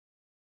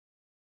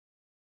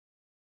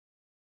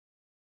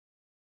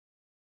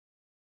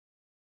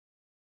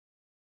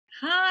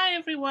Hi,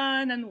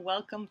 everyone, and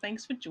welcome.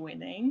 Thanks for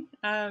joining.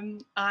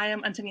 I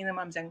am Antonina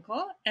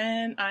Mamzenko,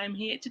 and I'm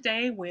here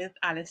today with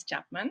Alice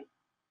Chapman,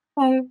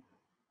 Hello.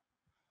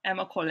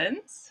 Emma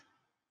Collins,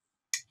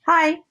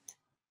 Hi.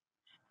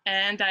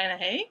 and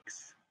Diana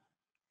Hagues.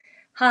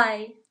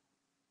 Hi.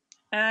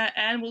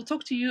 And we'll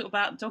talk to you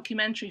about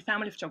documentary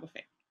family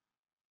photography.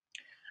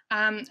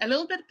 A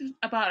little bit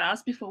about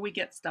us before we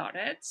get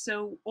started.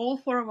 So all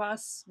four of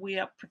us, we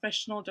are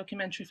professional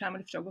documentary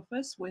family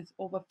photographers with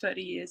over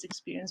 30 years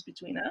experience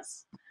between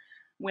us.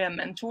 We are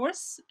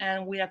mentors,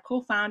 and we are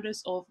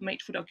co-founders of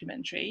Made for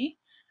Documentary,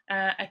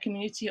 a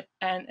community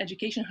and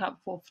education hub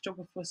for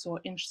photographers who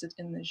are interested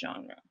in the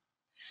genre.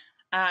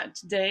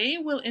 Today,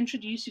 we'll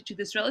introduce you to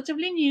this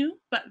relatively new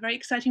but very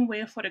exciting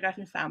way of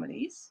photographing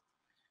families,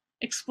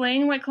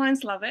 explain why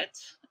clients love it,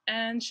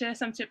 and share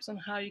some tips on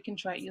how you can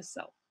try it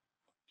yourself.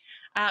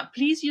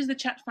 Please use the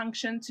chat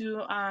function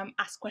to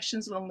ask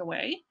questions along the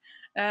way.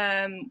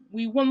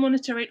 We won't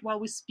monitor it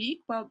while we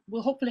speak, but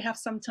we'll hopefully have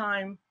some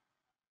time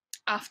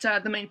after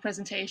the main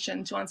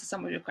presentation to answer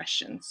some of your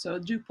questions, so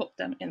do put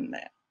them in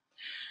there.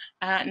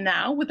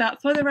 Now,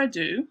 without further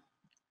ado,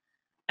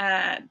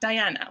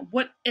 Diana,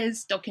 what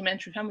is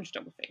documentary family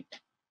photography?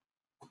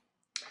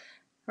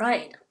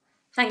 Right.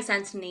 Thanks,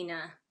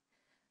 Antonina.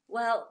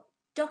 Well,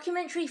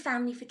 documentary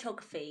family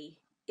photography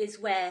is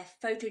where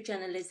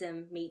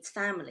photojournalism meets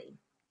family.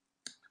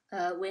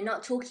 We're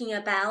not talking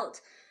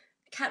about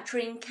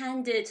capturing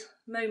candid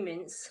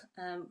moments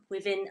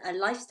within a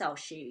lifestyle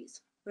shoot.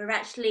 We're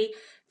actually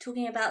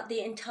talking about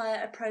the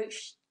entire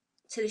approach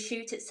to the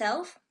shoot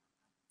itself.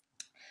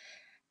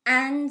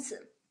 And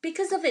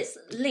because of its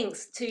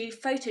links to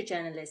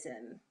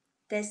photojournalism,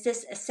 there's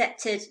this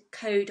accepted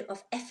code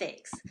of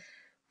ethics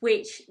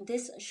which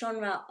this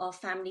genre of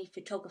family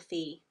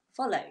photography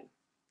follow.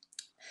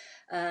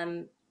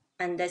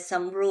 And there's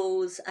some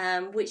rules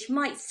which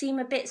might seem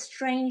a bit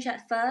strange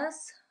at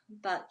first,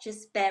 but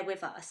just bear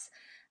with us.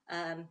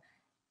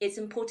 It's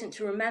important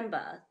to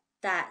remember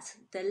that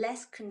the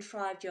less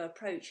contrived your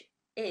approach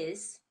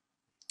is,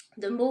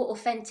 the more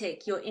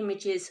authentic your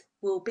images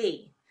will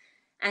be.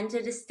 And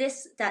it is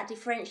this that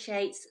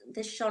differentiates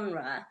this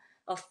genre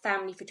of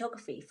family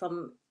photography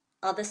from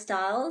other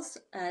styles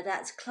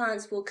that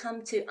clients will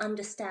come to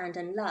understand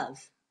and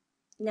love.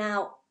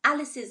 Now,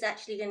 Alice is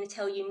actually going to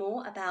tell you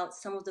more about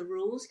some of the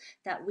rules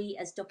that we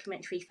as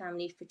documentary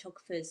family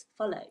photographers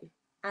follow.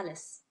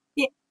 Alice.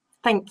 Yeah,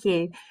 thank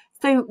you.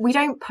 So we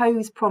don't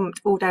pose, prompt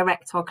or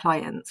direct our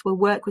clients. We'll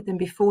work with them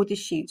before the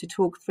shoot to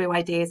talk through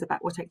ideas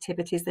about what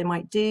activities they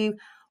might do,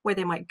 where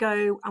they might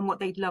go, and what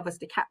they'd love us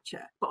to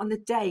capture. But on the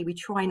day, we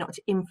try not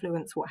to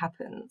influence what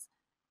happens.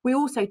 We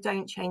also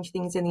don't change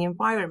things in the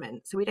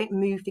environment. So we don't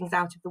move things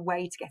out of the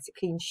way to get a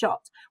clean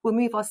shot. We'll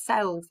move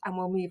ourselves and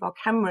we'll move our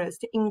cameras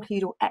to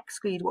include or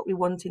exclude what we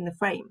want in the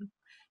frame.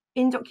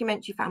 In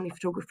documentary family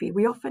photography,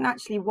 we often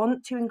actually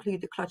want to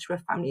include the clutter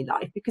of family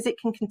life because it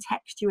can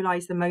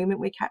contextualize the moment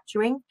we're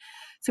capturing.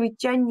 So we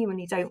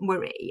genuinely don't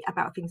worry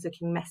about things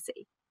looking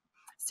messy.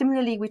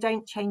 Similarly, we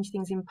don't change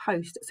things in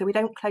post, so we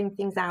don't clone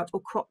things out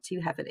or crop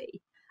too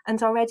heavily.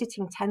 And our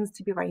editing tends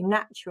to be very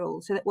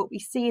natural so that what we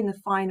see in the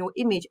final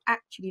image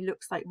actually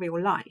looks like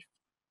real life.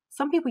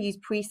 Some people use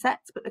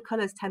presets, but the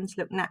colours tend to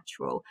look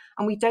natural,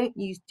 and we don't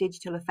use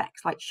digital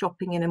effects like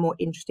shopping in a more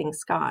interesting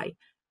sky.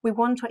 We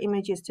want our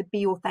images to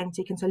be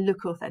authentic and to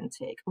look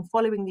authentic, and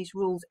following these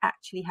rules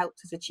actually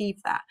helps us achieve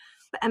that.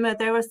 But Emma,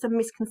 there are some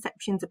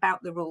misconceptions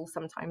about the rules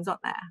sometimes,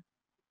 aren't there?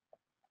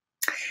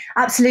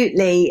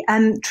 Absolutely.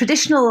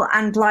 Traditional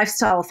and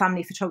lifestyle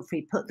family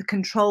photography put the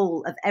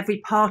control of every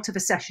part of a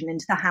session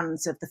into the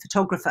hands of the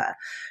photographer.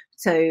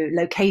 So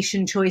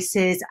location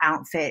choices,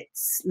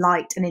 outfits,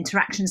 light and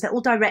interactions, they're all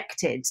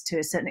directed to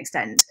a certain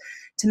extent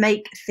to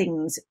make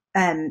things,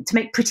 to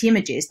make pretty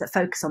images that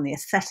focus on the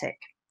aesthetic.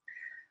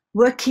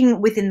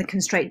 Working within the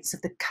constraints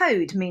of the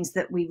code means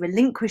that we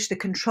relinquish the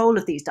control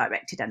of these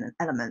directed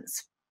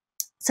elements.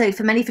 So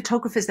for many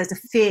photographers, there's a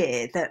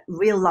fear that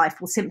real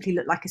life will simply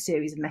look like a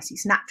series of messy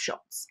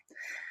snapshots.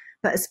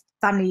 But as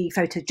family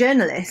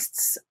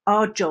photojournalists,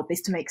 our job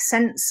is to make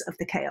sense of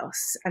the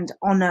chaos and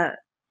honour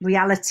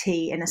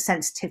reality in a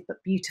sensitive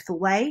but beautiful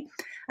way.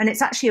 And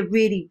it's actually a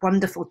really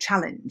wonderful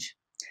challenge.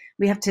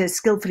 We have to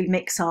skillfully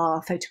mix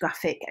our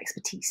photographic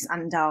expertise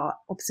and our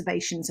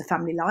observations of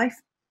family life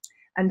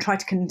and try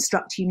to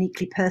construct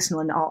uniquely personal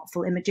and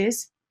artful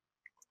images.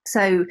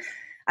 So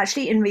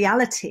actually, in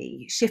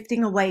reality,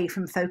 shifting away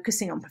from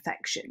focusing on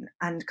perfection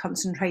and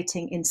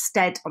concentrating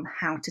instead on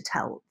how to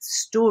tell the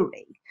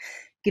story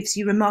gives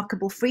you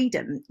remarkable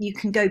freedom. You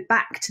can go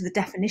back to the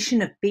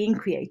definition of being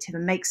creative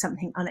and make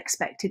something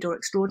unexpected or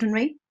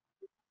extraordinary.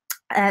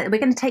 We're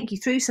going to take you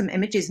through some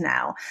images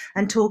now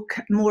and talk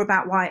more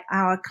about why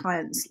our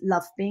clients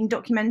love being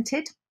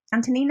documented.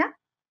 Antonina?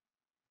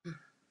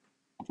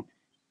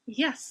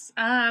 Yes,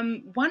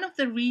 one of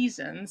the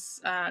reasons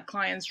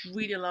clients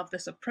really love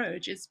this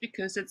approach is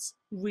because it's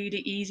really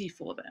easy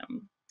for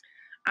them.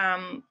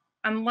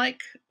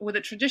 unlike with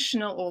a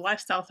traditional or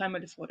lifestyle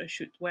family photo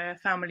shoot, where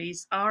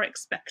families are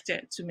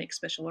expected to make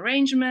special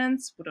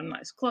arrangements, put on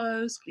nice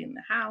clothes, clean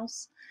the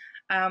house,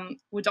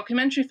 with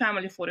documentary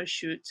family photo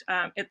shoot,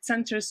 it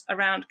centers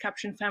around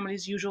capturing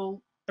families'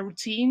 usual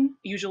routine,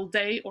 usual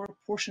day, or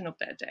a portion of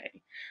their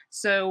day.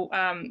 So,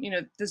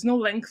 there's no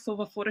length of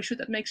a photo shoot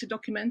that makes a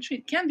documentary.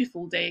 It can be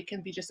full day, it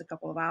can be just a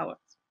couple of hours.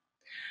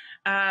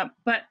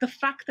 But the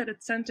fact that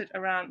it's centered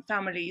around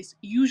families'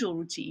 usual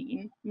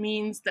routine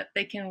means that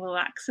they can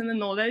relax in the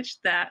knowledge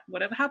that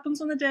whatever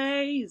happens on the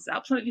day is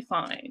absolutely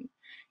fine.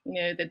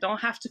 They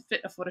don't have to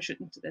fit a photo shoot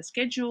into their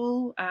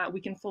schedule.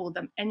 We can follow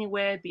them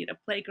anywhere, be it a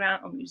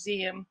playground or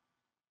museum,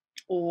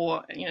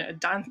 or a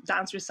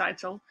dance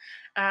recital,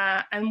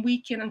 and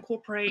we can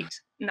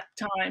incorporate nap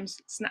times,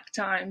 snack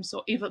times,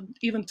 or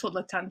even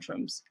toddler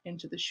tantrums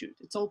into the shoot.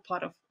 It's all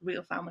part of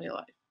real family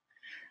life.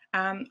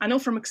 I know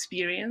from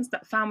experience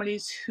that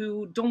families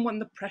who don't want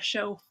the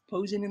pressure of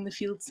posing in the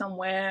field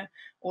somewhere,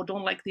 or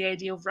don't like the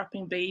idea of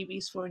wrapping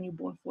babies for a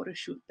newborn photo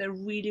shoot, they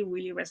really,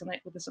 really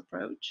resonate with this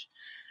approach.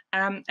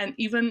 And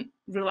even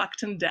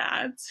reluctant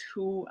dads,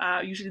 who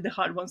are usually the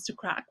hard ones to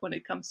crack when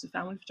it comes to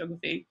family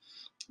photography,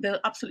 they'll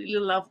absolutely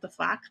love the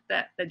fact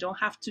that they don't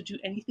have to do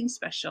anything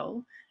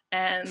special,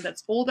 and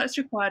that's all that's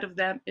required of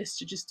them is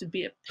to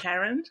be a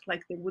parent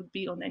like they would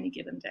be on any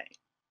given day.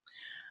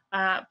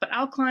 But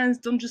our clients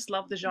don't just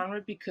love the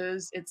genre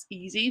because it's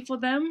easy for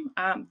them.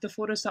 The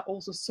photos are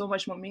also so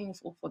much more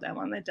meaningful for them,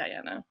 aren't they,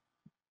 Diana?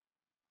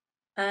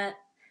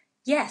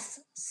 Yes,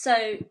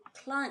 so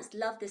clients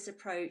love this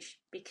approach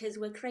because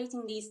we're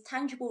creating these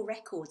tangible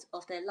records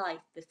of their life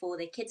before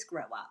their kids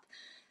grow up,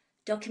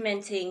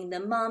 documenting the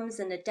mums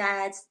and the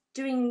dads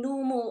doing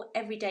normal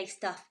everyday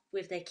stuff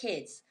with their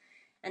kids.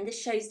 And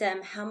this shows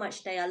them how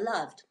much they are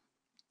loved.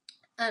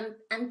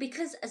 And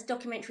because as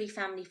documentary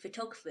family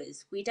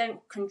photographers, we don't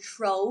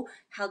control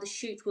how the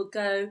shoot will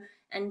go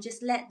and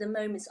just let the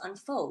moments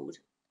unfold,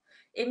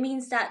 it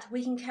means that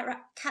we can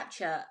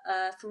capture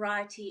a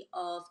variety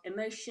of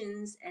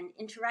emotions and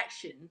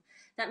interaction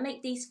that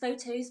make these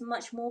photos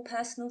much more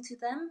personal to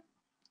them.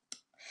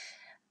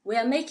 We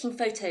are making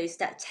photos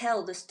that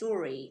tell the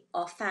story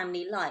of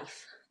family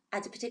life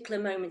at a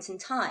particular moment in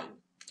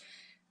time,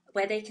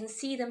 where they can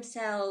see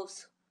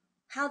themselves,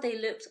 how they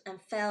looked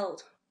and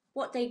felt,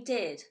 what they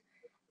did,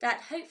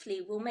 that hopefully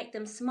will make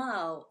them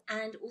smile,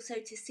 and also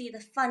to see the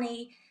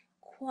funny,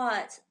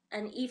 quiet,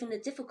 and even the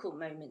difficult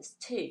moments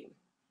too.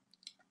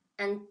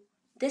 And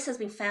this has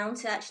been found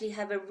to actually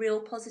have a real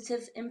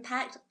positive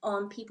impact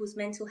on people's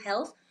mental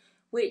health,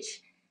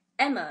 which,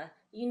 Emma,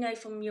 you know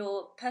from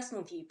your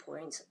personal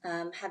viewpoint,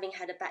 having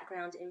had a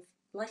background in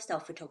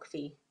lifestyle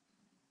photography.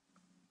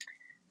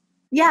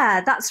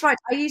 Yeah, that's right.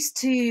 I used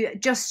to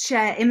just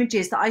share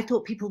images that I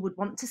thought people would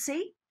want to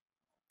see.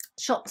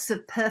 Shots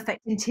of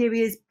perfect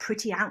interiors,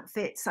 pretty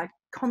outfits. I'd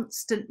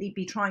constantly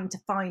be trying to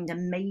find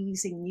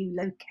amazing new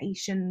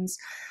locations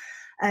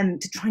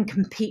to try and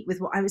compete with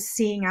what I was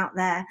seeing out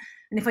there.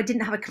 And if I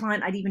didn't have a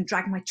client, I'd even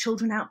drag my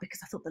children out because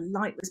I thought the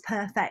light was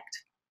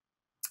perfect.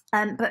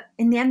 But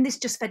in the end, this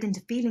just fed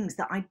into feelings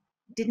that I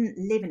didn't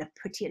live in a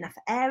pretty enough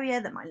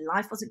area, that my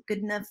life wasn't good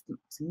enough, I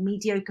was a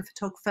mediocre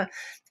photographer.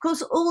 Of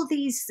course, all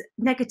these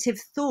negative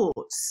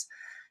thoughts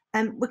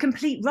were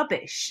complete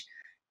rubbish.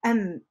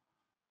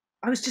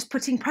 I was just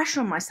putting pressure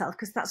on myself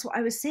because that's what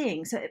I was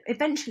seeing. So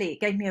eventually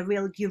it gave me a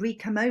real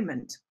eureka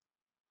moment.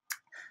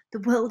 The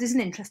world is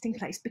an interesting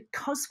place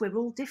because we're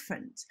all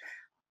different.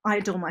 I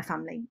adore my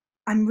family.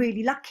 I'm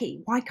really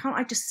lucky. Why can't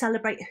I just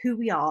celebrate who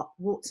we are,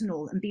 warts and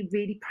all, and be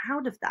really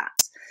proud of that?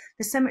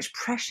 There's so much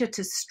pressure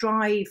to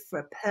strive for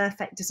a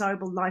perfect,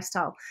 desirable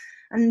lifestyle.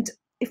 And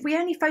if we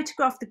only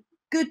photograph the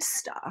good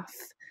stuff,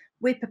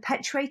 we're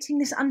perpetuating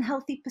this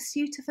unhealthy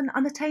pursuit of an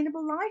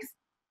unattainable life.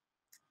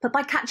 But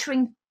by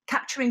capturing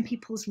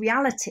people's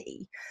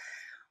reality,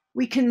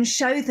 we can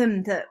show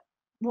them that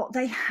what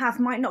they have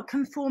might not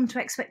conform to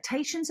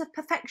expectations of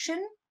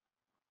perfection,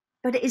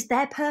 but it is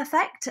their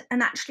perfect,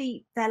 and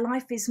actually their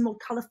life is more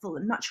colourful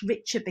and much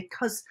richer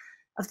because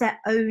of their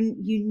own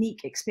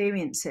unique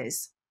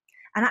experiences.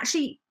 And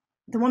actually,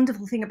 the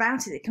wonderful thing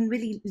about it, it can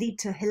really lead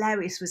to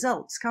hilarious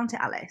results, can't it,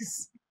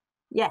 Alice?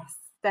 Yes,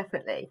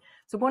 definitely.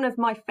 So one of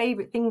my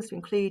favourite things to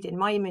include in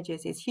my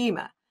images is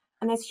humour.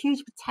 And there's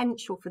huge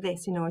potential for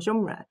this in our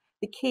genre.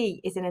 The key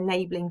is in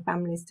enabling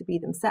families to be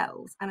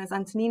themselves. And as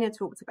Antonina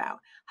talked about,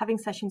 having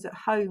sessions at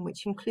home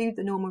which include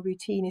the normal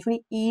routine is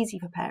really easy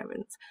for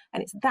parents.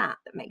 And it's that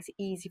makes it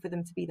easy for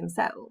them to be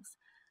themselves.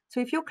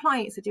 So if your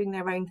clients are doing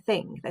their own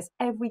thing, there's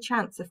every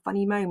chance of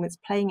funny moments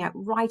playing out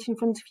right in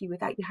front of you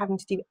without you having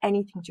to do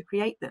anything to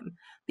create them,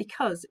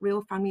 because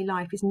real family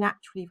life is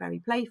naturally very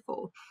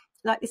playful.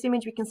 Like this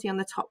image we can see on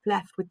the top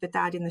left with the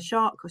dad in the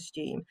shark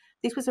costume.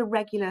 This was a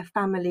regular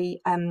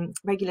family,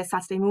 regular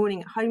Saturday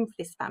morning at home for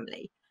this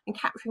family. And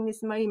capturing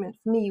this moment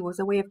for me was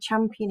a way of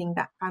championing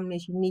that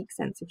family's unique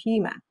sense of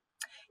humour.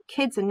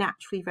 Kids are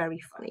naturally very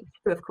funny,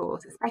 of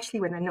course, especially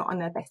when they're not on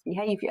their best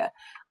behaviour.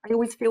 I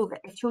always feel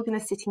that if children are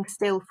sitting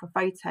still for a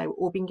photo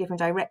or being given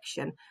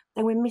direction,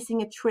 then we're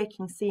missing a trick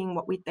in seeing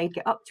what they'd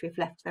get up to if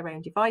left to their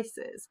own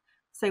devices.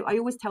 So I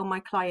always tell my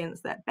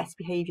clients that best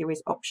behaviour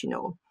is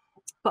optional.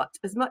 But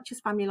as much as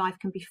family life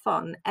can be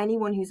fun,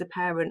 anyone who's a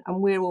parent,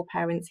 and we're all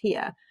parents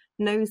here,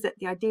 knows that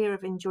the idea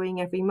of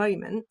enjoying every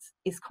moment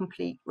is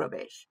complete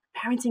rubbish.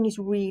 Parenting is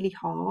really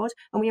hard,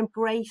 and we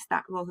embrace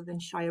that rather than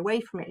shy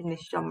away from it in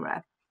this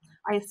genre.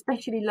 I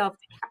especially love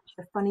to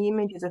capture funny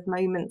images of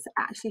moments that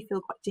actually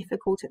feel quite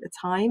difficult at the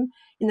time.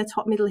 In the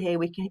top middle here,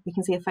 we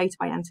can see a photo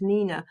by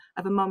Antonina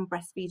of a mum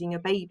breastfeeding a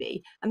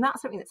baby. And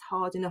that's something that's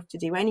hard enough to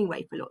do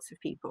anyway for lots of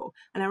people.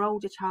 And her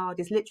older child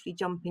is literally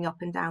jumping up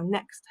and down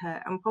next to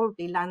her and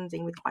probably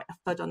landing with quite a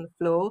thud on the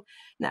floor.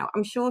 Now,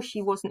 I'm sure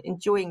she wasn't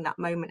enjoying that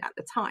moment at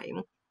the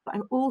time, but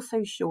I'm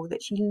also sure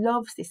that she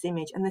loves this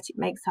image and that it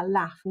makes her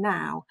laugh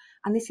now.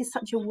 And this is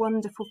such a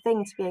wonderful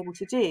thing to be able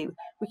to do.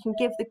 We can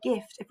give the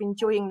gift of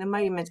enjoying the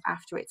moment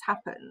after it's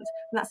happened.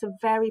 And that's a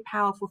very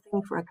powerful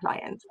thing for a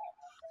client.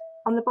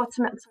 On the bottom,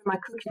 sorry, my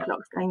cookie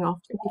clock's going off,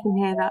 if you can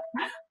hear that.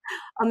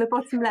 On the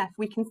bottom left,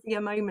 we can see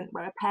a moment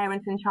where a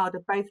parent and child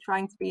are both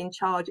trying to be in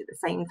charge at the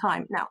same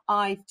time. Now,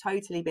 I've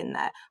totally been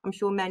there. I'm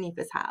sure many of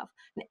us have.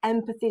 And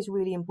empathy is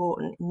really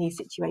important in these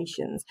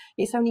situations.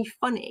 It's only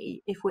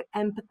funny if we're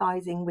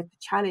empathising with the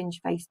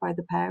challenge faced by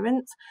the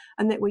parents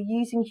and that we're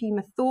using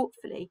humour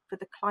thoughtfully for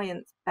the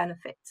client's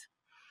benefit.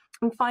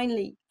 And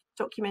finally,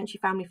 documentary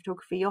family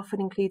photography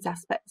often includes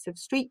aspects of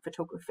street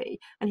photography.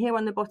 And here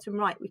on the bottom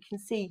right, we can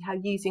see how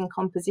using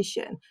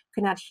composition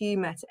can add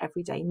humour to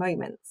everyday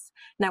moments.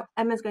 Now,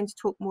 Emma's going to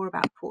talk more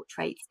about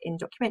portraits in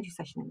documentary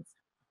sessions.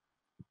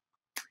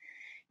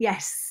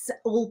 Yes,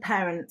 all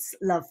parents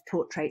love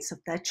portraits of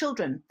their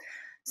children.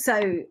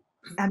 So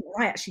I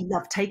actually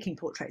love taking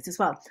portraits as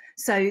well.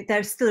 So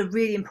there's still a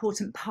really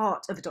important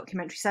part of a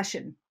documentary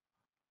session.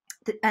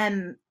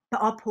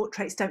 But our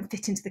portraits don't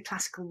fit into the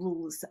classical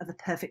rules of a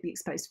perfectly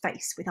exposed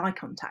face with eye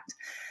contact.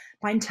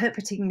 By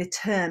interpreting the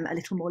term a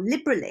little more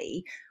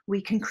liberally, we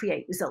can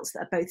create results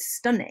that are both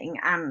stunning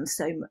and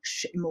so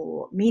much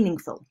more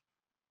meaningful.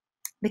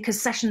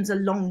 Because sessions are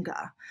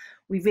longer,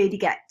 we really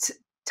get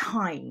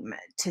time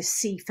to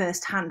see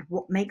firsthand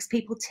what makes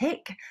people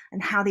tick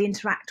and how they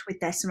interact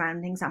with their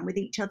surroundings and with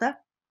each other.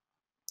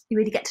 You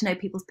really get to know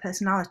people's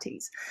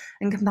personalities,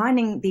 and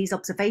combining these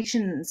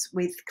observations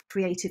with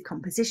creative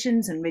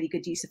compositions and really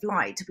good use of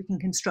light, we can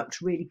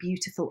construct really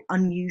beautiful,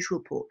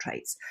 unusual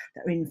portraits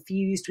that are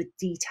infused with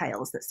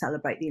details that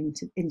celebrate the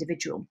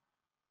individual.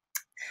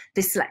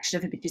 This selection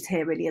of images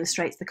here really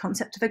illustrates the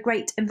concept of a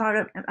great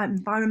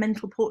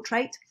environmental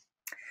portrait.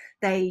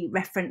 They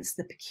reference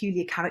the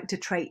peculiar character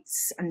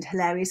traits and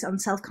hilarious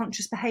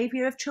unself-conscious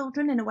behaviour of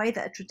children in a way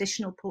that a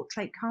traditional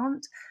portrait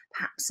can't.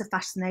 Perhaps a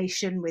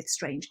fascination with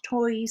strange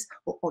toys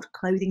or odd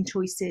clothing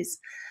choices,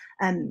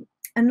 and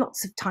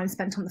lots of time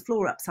spent on the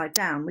floor upside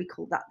down. We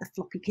call that the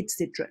floppy kid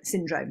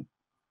syndrome.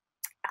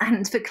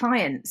 And for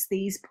clients,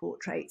 these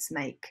portraits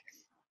make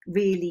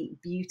really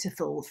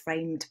beautiful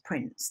framed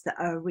prints that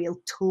are a real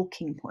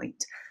talking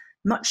point,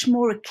 much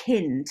more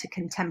akin to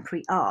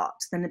contemporary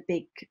art than a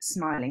big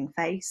smiling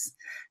face.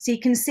 So you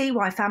can see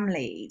why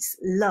families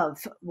love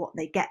what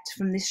they get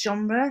from this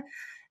genre,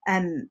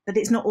 but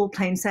it's not all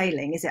plain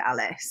sailing, is it,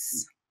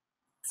 Alice?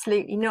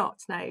 Absolutely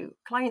not. No,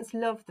 clients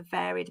love the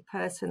varied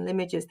personal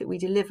images that we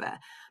deliver,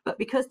 but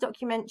because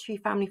documentary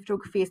family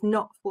photography is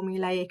not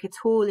formulaic at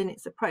all in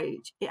its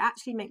approach, it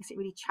actually makes it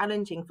really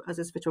challenging for us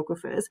as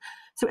photographers.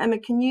 So Emma,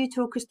 can you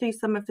talk us through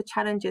some of the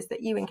challenges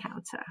that you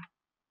encounter?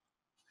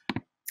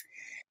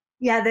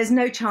 Yeah, there's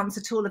no chance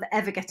at all of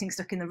ever getting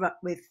stuck in the rut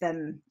with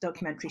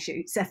documentary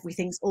shoots.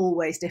 Everything's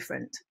always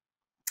different.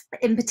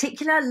 In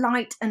particular,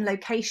 light and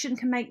location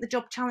can make the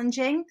job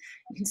challenging.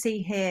 You can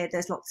see here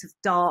there's lots of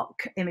dark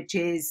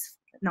images,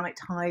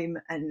 nighttime,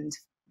 and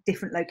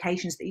different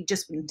locations that you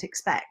just wouldn't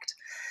expect.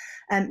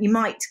 You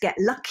might get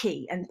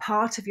lucky and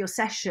part of your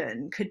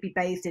session could be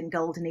bathed in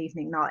golden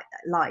evening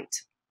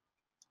light.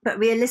 But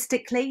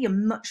realistically, you're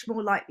much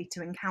more likely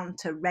to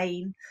encounter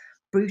rain,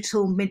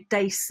 brutal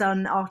midday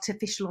sun,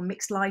 artificial or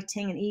mixed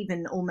lighting, and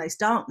even almost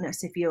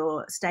darkness if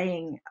you're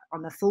staying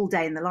on a full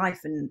day in the life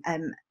and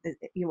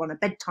you're on a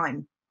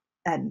bedtime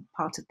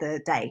part of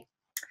the day.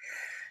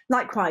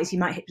 Likewise, you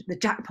might hit the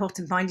jackpot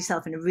and find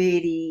yourself in a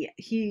really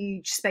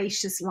huge,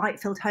 spacious,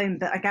 light-filled home,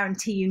 but I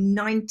guarantee you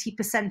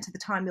 90% of the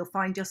time you'll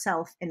find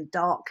yourself in a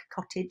dark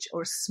cottage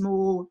or a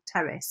small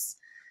terrace,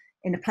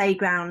 in a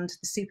playground,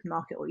 the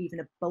supermarket, or even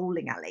a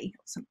bowling alley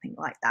or something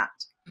like that.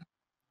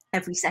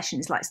 Every session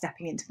is like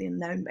stepping into the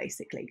unknown,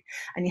 basically.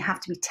 And you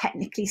have to be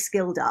technically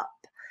skilled up,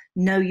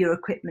 know your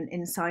equipment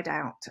inside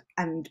out,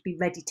 and be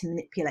ready to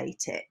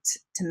manipulate it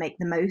to make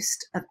the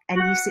most of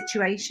any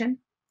situation.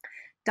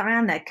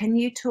 Diana, can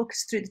you talk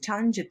us through the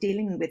challenge of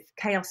dealing with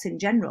chaos in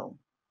general?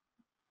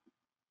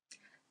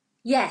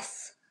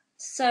 Yes.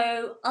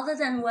 So other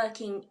than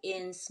working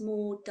in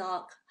small,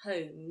 dark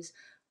homes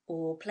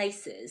or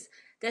places,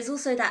 there's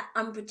also that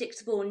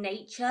unpredictable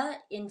nature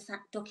in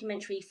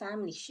documentary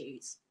family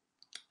shoots.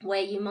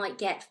 where you might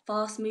get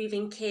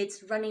fast-moving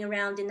kids running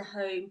around in the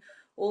home,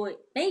 or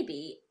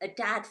maybe a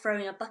dad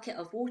throwing a bucket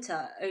of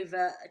water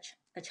over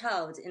a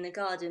child in the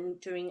garden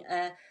during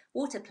a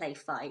water play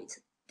fight.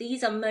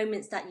 These are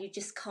moments that you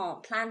just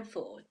can't plan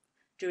for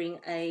during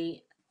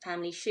a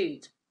family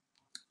shoot.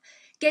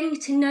 Getting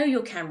to know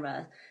your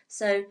camera,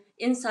 so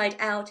inside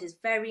out, is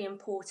very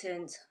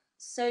important.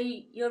 So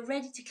you're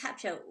ready to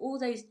capture all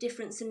those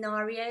different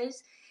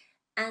scenarios,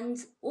 and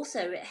also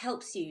it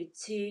helps you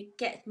to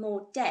get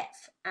more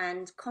depth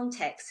and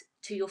context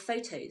to your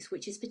photos,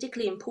 which is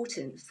particularly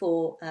important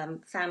for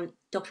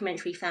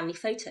documentary family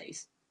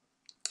photos.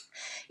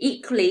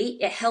 Equally,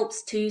 it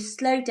helps to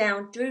slow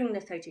down during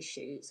the photo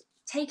shoots,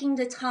 taking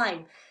the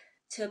time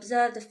to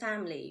observe the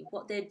family,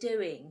 what they're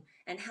doing,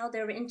 and how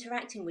they're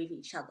interacting with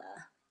each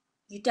other.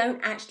 You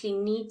don't actually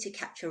need to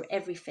capture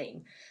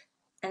everything.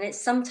 And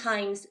it's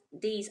sometimes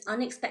these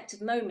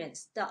unexpected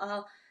moments that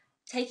are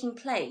taking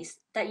place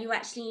that you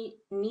actually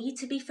need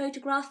to be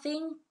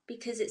photographing,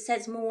 because it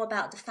says more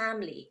about the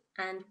family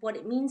and what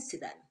it means to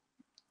them.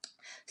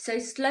 So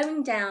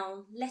slowing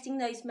down, letting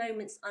those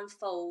moments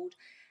unfold,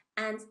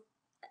 and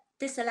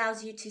this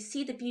allows you to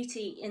see the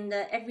beauty in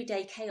the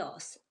everyday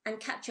chaos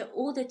and capture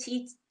all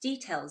the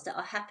details that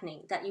are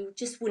happening that you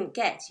just wouldn't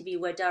get if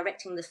you were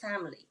directing the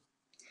family.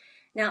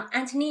 Now,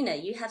 Antonina,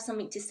 you have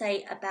something to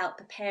say about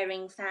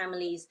preparing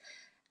families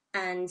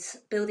and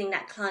building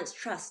that client's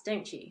trust,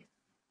 don't you?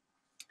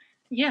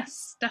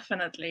 Yes,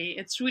 definitely.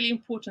 It's really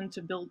important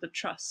to build the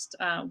trust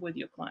with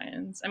your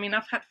clients. I mean,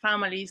 I've had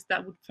families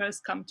that would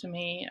first come to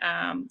me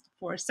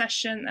for a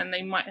session, and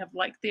they might have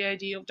liked the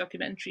idea of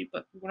documentary,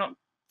 but were not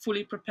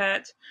fully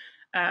prepared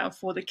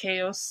for the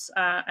chaos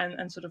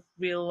and sort of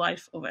real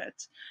life of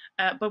it.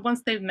 But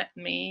once they've met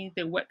me,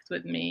 they worked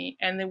with me,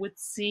 and they would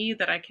see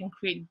that I can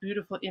create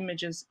beautiful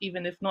images,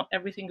 even if not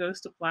everything goes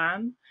to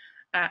plan,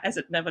 as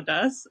it never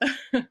does.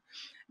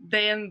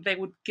 Then they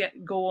would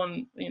go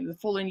on the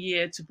following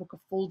year to book a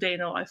full day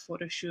in a live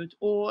photo shoot,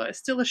 or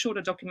still a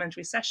shorter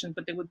documentary session,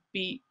 but they would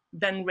be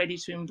then ready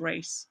to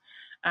embrace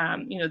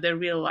their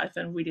real life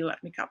and really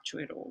let me capture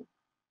it all.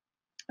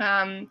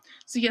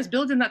 So yes,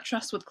 building that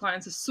trust with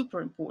clients is super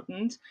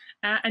important,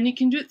 and you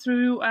can do it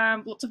through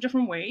lots of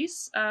different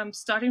ways,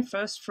 starting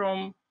first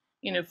from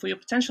for your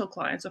potential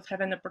clients, of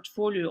having a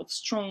portfolio of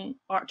strong,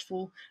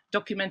 artful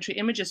documentary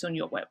images on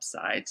your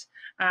website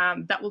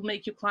that will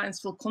make your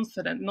clients feel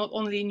confident, not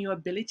only in your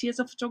ability as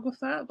a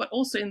photographer, but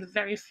also in the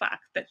very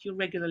fact that you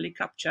regularly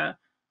capture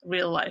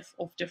real life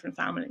of different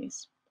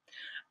families.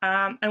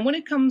 And when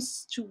it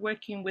comes to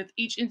working with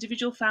each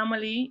individual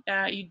family,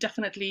 you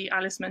definitely,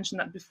 Alice mentioned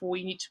that before,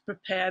 you need to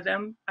prepare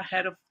them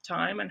ahead of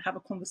time and have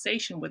a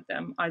conversation with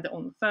them, either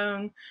on the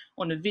phone,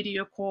 on a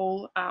video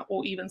call,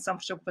 or even some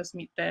photographers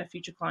meet their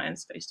future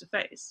clients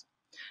face-to-face,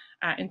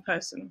 in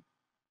person.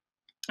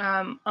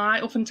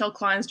 I often tell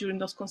clients during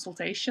those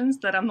consultations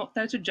that I'm not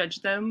there to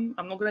judge them.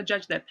 I'm not going to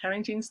judge their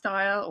parenting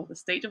style or the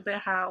state of their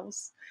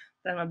house.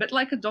 That I'm a bit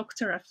like a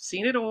doctor. I've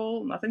seen it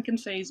all. Nothing can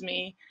faze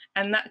me.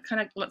 And that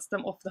kind of lets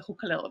them off the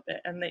hook a little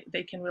bit, and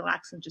they can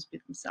relax and just be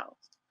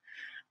themselves.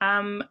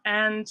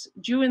 And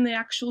during the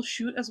actual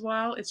shoot as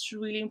well, it's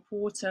really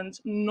important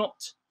not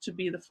to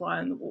be the fly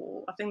on the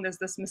wall. I think there's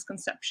this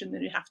misconception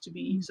that you have to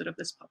be sort of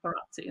this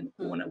paparazzi in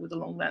the corner with a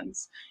long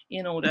lens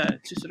in order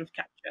to sort of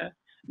capture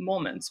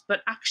moments.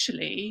 But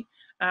actually,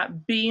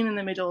 being in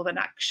the middle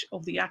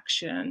of the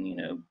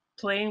action,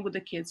 playing with the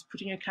kids,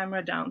 putting your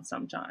camera down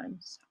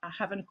sometimes,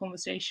 having a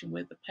conversation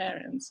with the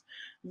parents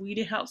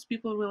really helps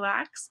people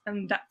relax.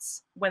 And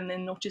that's when they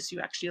notice you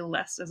actually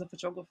less as a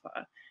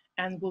photographer,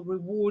 and will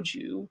reward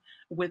you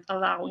with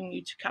allowing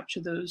you to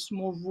capture those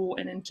more raw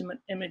and intimate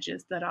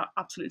images that are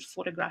absolute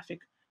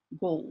photographic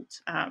gold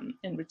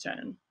in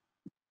return.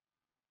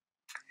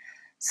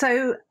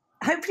 So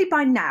hopefully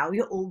by now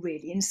you're all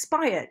really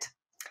inspired,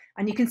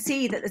 and you can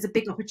see that there's a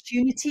big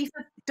opportunity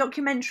for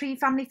documentary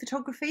family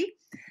photography,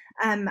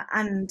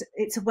 and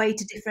it's a way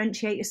to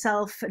differentiate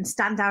yourself and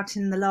stand out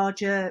in the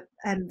larger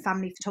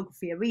family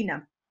photography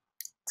arena.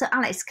 So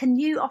Alice, can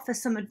you offer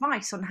some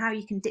advice on how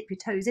you can dip your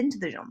toes into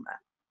the genre?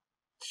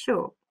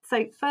 Sure.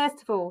 So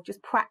first of all,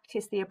 just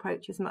practice the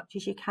approach as much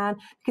as you can,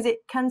 because it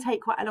can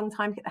take quite a long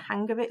time to get the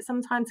hang of it,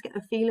 sometimes get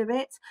the feel of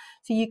it.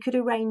 So you could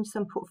arrange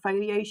some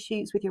portfolio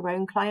shoots with your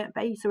own client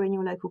base or in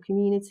your local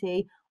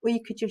community, or you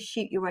could just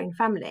shoot your own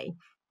family.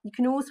 You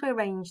can also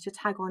arrange to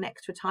tag on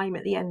extra time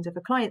at the end of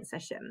a client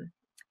session.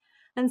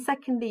 And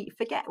secondly,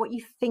 forget what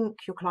you think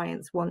your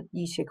clients want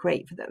you to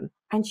create for them,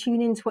 and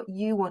tune into what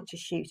you want to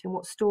shoot and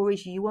what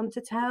stories you want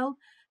to tell.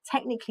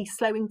 Technically,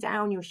 slowing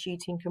down your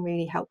shooting can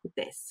really help with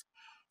this.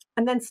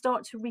 And then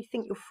start to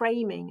rethink your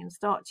framing and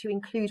start to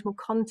include more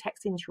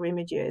context into your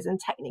images, and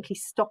technically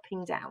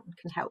stopping down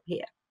can help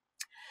here.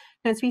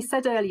 And as we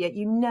said earlier,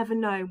 you never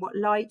know what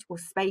light or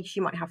space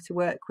you might have to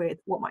work with,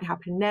 what might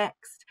happen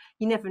next.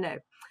 You never know.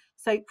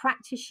 So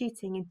practice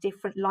shooting in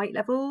different light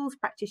levels,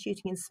 practice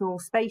shooting in small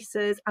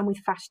spaces and with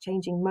fast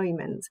changing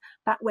moments.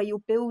 That way you're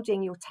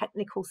building your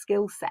technical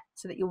skill set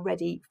so that you're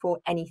ready for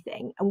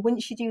anything. And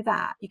once you do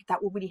that,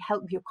 that will really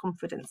help your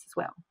confidence as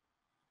well.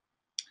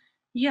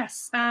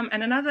 Yes, and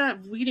another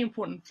really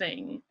important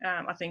thing,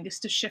 I think, is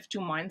to shift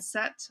your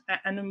mindset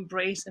and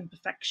embrace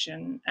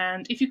imperfection.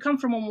 And if you come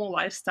from a more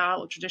lifestyle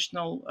or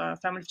traditional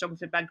family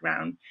photography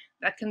background,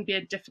 that can be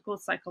a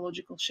difficult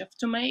psychological shift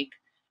to make,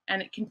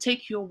 and it can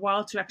take you a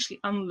while to actually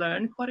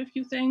unlearn quite a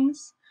few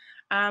things.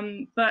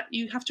 But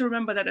you have to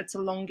remember that it's a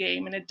long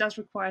game, and it does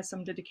require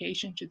some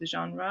dedication to the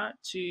genre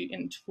to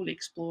fully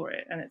explore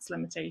it and its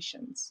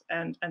limitations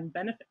and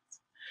benefits.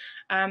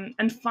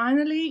 And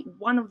finally,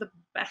 one of the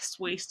best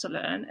ways to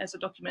learn as a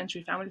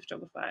documentary family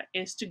photographer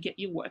is to get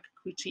your work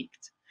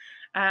critiqued.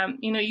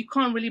 You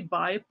can't really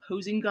buy a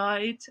posing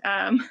guide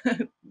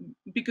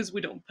because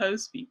we don't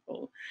pose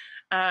people.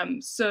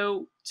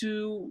 So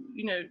to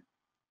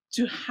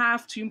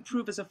have to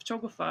improve as a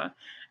photographer,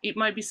 it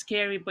might be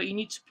scary, but you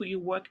need to put your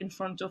work in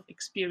front of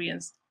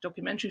experienced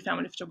documentary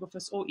family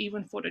photographers or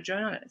even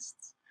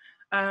photojournalists.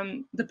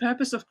 The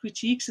purpose of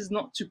critiques is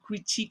not to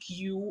critique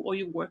you or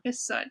your work as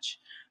such,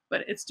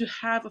 but it's to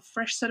have a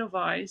fresh set of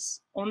eyes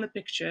on the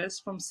pictures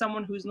from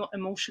someone who's not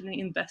emotionally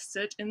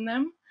invested in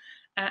them,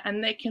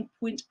 and they can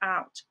point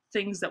out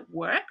things that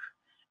work,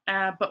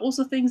 but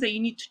also things that you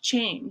need to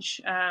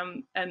change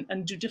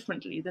and do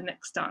differently the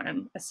next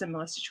time a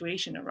similar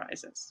situation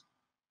arises.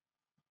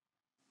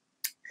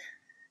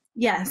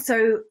 Yeah,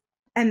 so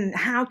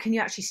how can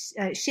you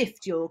actually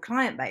shift your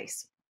client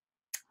base?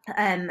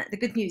 The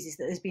good news is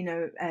that there's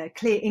been a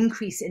clear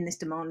increase in this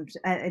demand,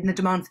 in the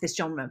demand for this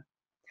genre.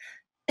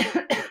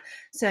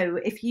 So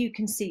if you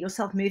can see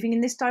yourself moving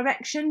in this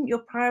direction, your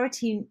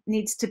priority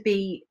needs to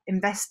be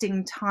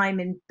investing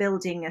time in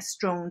building a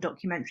strong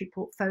documentary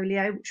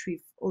portfolio, which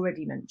we've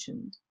already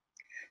mentioned.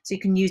 So you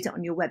can use it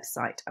on your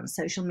website and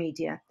social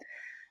media.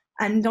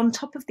 And on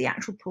top of the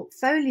actual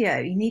portfolio,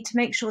 you need to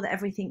make sure that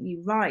everything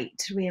you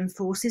write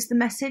reinforces the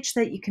message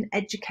so that you can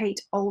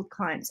educate old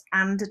clients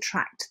and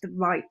attract the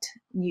right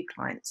new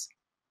clients.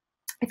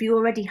 If you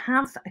already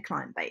have a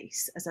client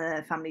base as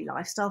a family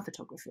lifestyle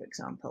photographer, for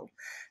example,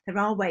 there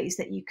are ways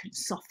that you can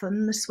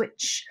soften the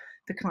switch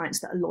for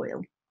clients that are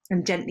loyal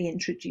and gently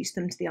introduce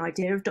them to the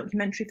idea of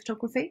documentary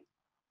photography.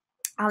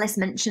 Alice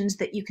mentioned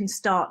that you can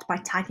start by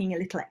tagging a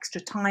little extra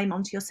time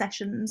onto your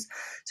sessions.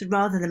 So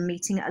rather than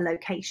meeting at a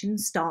location,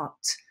 start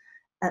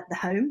at the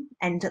home,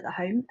 end at the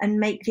home, and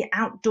make the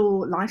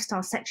outdoor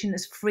lifestyle section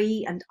as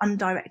free and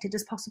undirected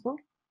as possible.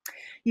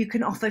 You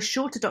can offer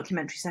shorter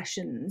documentary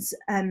sessions.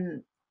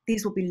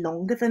 These will be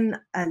longer than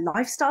a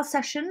lifestyle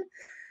session,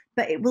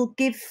 but it will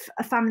give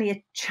a family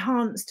a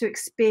chance to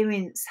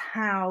experience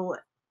how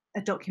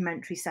a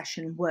documentary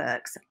session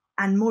works.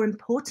 And more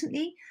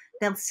importantly,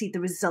 they'll see the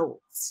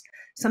results.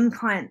 Some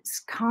clients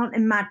can't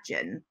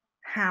imagine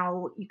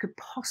how you could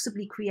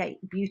possibly create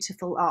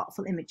beautiful,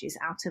 artful images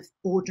out of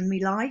ordinary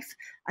life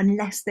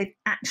unless they've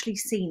actually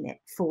seen it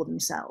for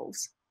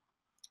themselves.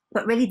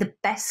 But really the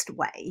best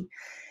way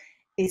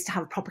is to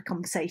have a proper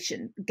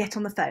conversation, get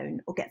on the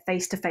phone or get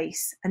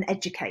face-to-face and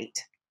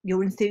educate.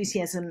 Your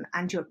enthusiasm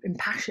and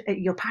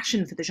your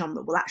passion for the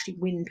genre will actually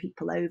win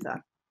people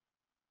over.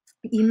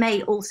 You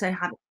may also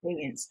have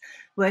experience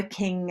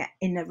working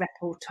in a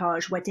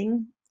reportage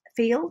wedding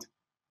field.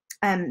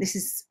 This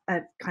is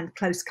a kind of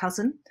close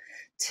cousin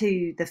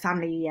to the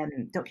family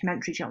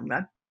documentary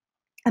genre,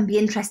 and be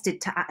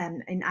interested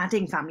in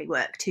adding family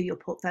work to your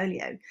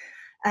portfolio.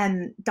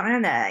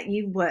 Diana,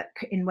 you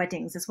work in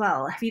weddings as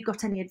well. Have you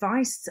got any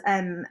advice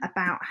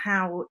about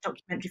how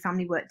documentary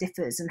family work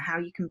differs and how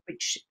you can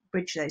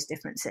bridge those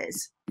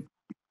differences?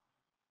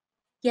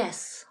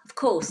 Yes, of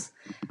course.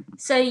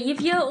 So if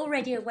you're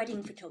already a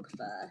wedding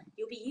photographer,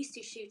 you'll be used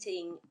to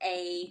shooting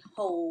a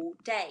whole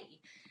day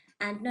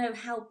and know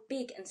how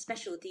big and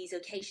special these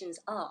occasions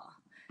are.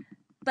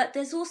 But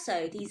there's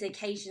also these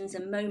occasions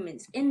and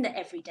moments in the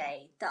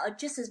everyday that are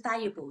just as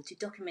valuable to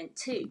document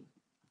too.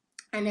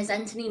 And as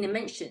Antonina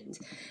mentioned,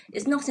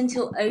 it's not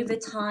until over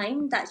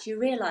time that you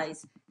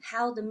realise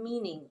how the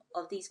meaning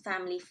of these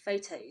family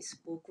photos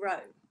will grow.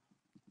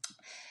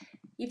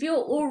 If you're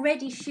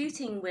already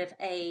shooting with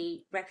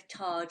a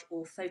reportage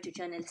or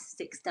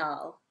photojournalistic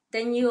style,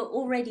 then you'll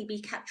already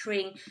be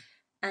capturing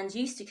and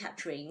used to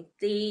capturing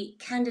the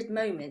candid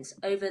moments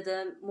over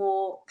the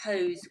more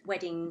posed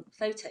wedding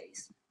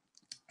photos.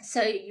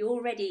 So you're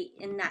already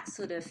in that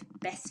sort of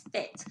best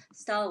fit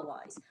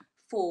style-wise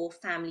for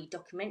family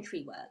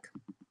documentary work.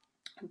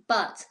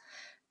 But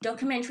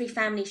documentary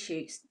family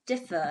shoots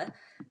differ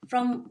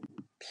from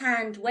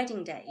planned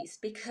wedding days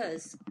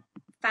because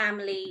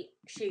family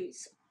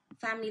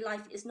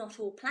life is not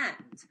all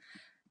planned.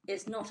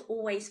 It's not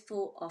always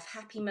full of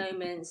happy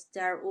moments.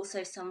 There are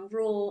also some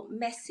raw,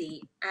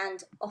 messy,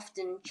 and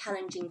often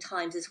challenging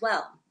times as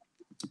well.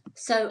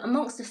 So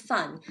amongst the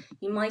fun,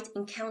 you might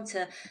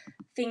encounter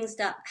things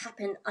that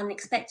happen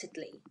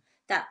unexpectedly,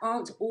 that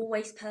aren't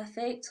always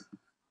perfect.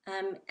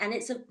 And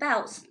it's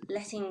about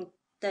letting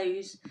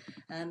those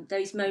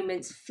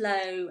moments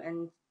flow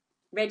and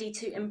ready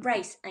to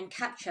embrace and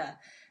capture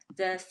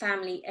the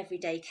family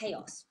everyday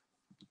chaos.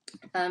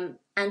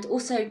 And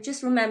also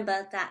just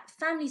remember that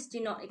families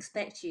do not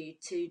expect you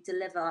to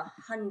deliver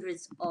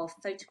hundreds of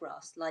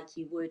photographs like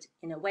you would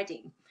in a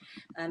wedding,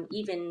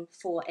 even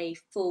for a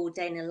full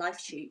day in a life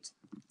shoot.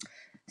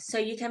 So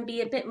you can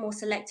be a bit more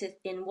selective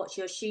in what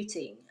you're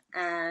shooting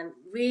and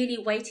really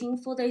waiting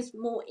for those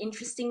more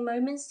interesting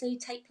moments to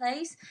take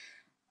place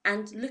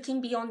and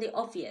looking beyond the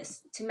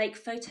obvious to make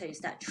photos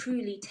that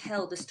truly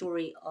tell the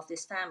story of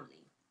this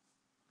family.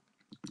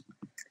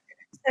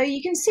 So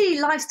you can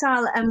see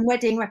lifestyle and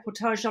wedding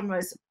reportage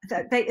genres,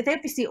 they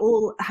obviously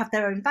all have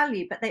their own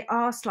value, but they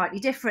are slightly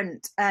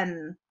different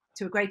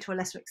to a greater or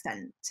lesser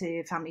extent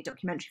to family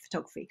documentary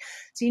photography.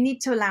 So you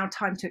need to allow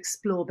time to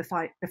explore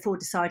before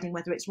deciding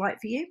whether it's right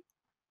for you.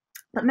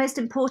 But most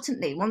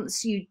importantly,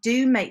 once you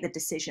do make the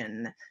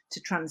decision to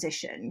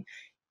transition,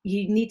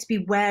 you need to be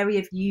wary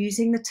of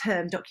using the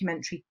term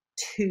documentary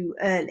too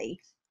early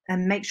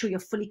and make sure you're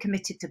fully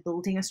committed to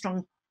building a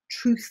strong,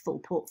 truthful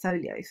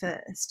portfolio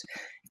first.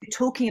 If you're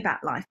talking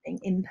about life being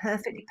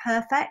imperfectly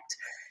perfect,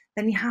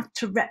 then you have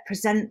to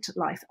represent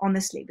life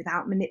honestly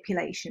without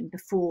manipulation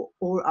before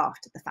or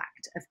after the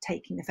fact of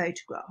taking a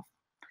photograph.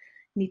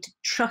 You need to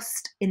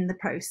trust in the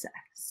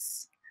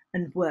process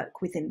and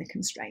work within the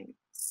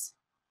constraints.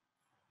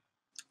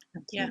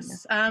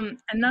 Yes.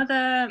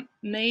 Another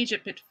major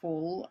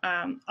pitfall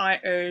I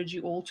urge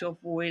you all to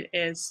avoid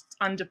is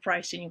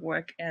underpricing your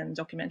work in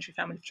documentary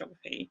family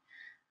photography.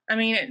 I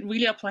mean, it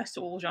really applies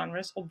to all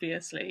genres,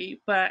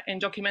 obviously, but in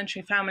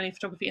documentary family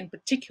photography in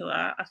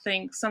particular, I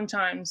think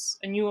sometimes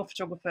newer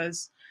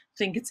photographers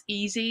think it's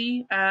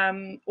easy,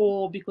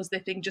 or because they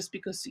think just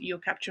because you're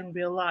capturing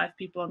real life,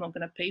 people are not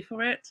going to pay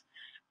for it.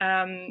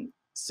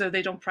 So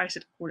they don't price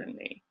it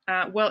accordingly.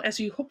 Well, as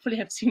you hopefully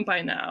have seen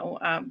by now,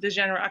 this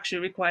genre actually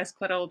requires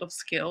quite a lot of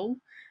skill,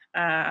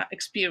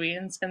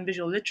 experience, and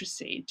visual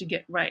literacy to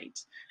get right.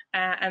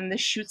 And the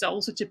shoots are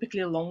also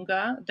typically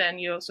longer than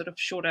your sort of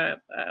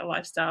shorter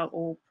lifestyle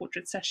or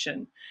portrait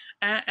session.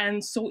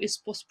 And so is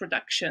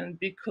post-production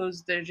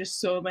because there are just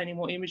so many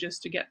more images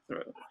to get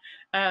through.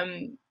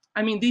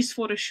 I mean, these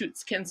photo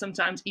shoots can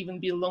sometimes even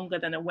be longer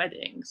than a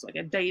wedding. So like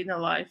a day in a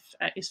life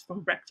is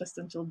from breakfast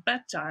until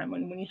bedtime.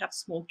 And when you have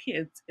small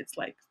kids, it's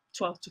like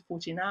 12 to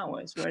 14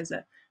 hours, whereas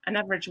an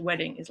average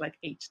wedding is like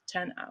 8 to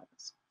 10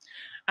 hours.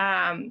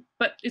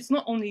 But it's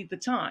not only the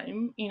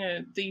time,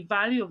 the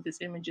value of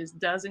these images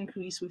does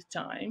increase with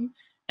time.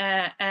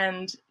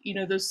 And,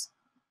 those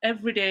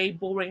everyday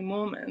boring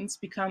moments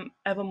become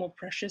ever more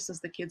precious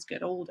as the kids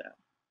get older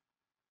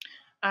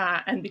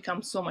and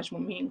become so much more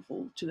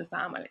meaningful to the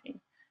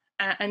family.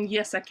 And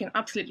yes, I can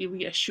absolutely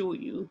reassure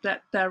you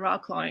that there are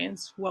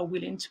clients who are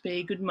willing to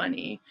pay good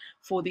money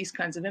for these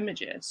kinds of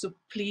images. So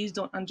please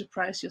don't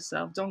underprice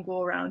yourself. Don't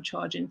go around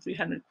charging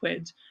 300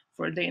 quid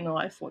for a day in a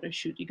life photo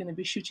shoot. You're going to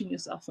be shooting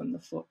yourself in the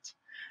foot.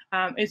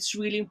 It's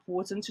really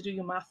important to do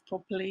your math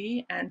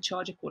properly and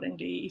charge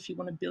accordingly if you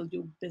want to build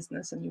your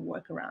business and your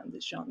work around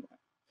this genre.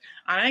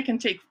 And I can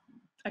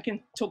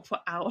talk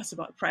for hours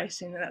about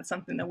pricing, and that's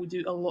something that we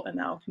do a lot in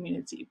our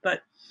community.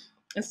 But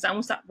it's time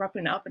we start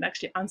wrapping up and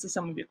actually answer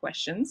some of your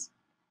questions.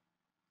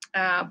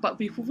 But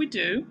before we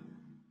do,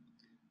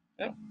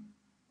 let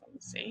me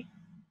see.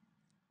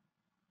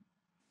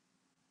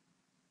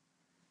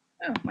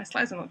 Oh, my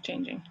slides are not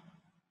changing.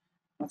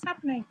 What's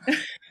happening?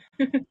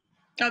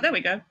 Oh, there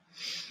we go.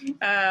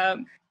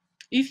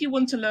 If you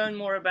want to learn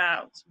more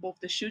about both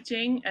the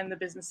shooting and the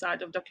business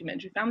side of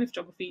documentary family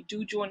photography,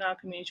 do join our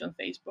community on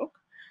Facebook.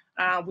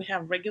 We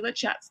have regular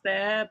chats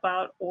there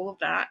about all of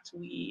that.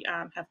 We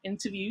have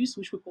interviews,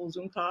 which we call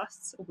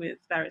Zoomcasts, with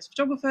various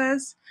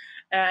photographers,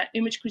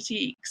 image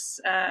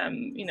critiques,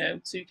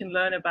 so you can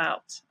learn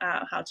about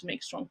how to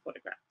make strong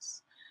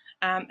photographs.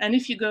 And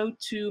if you go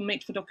to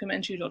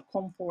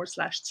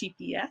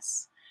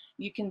madefordocumentary.com/TPS,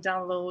 you can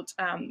download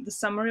the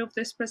summary of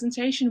this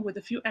presentation with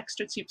a few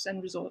extra tips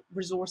and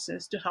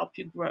resources to help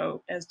you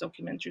grow as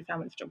documentary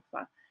family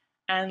photographer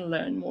and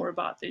learn more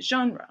about this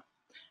genre.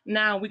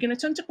 Now we're going to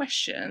turn to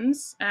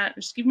questions.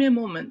 Just give me a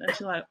moment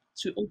until I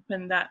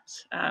open that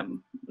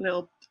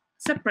little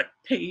separate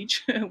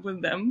page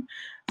with them.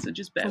 So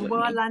just bear with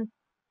me.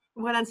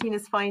 While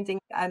Antonina's finding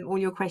all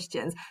your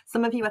questions,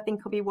 some of you I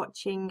think will be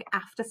watching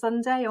after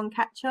Sunday on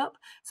Catch Up.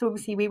 So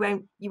obviously you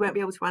won't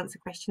be able to answer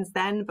questions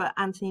then, but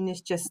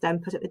Antonina's just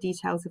put up the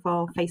details of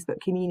our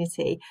Facebook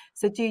community.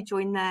 So do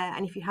join there,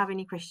 and if you have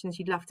any questions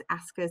you'd love to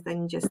ask us,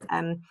 then just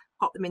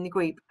pop them in the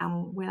group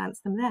and we'll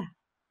answer them there.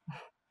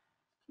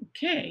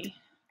 Okay,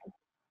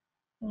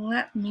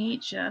 let me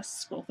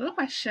just scroll through the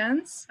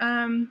questions.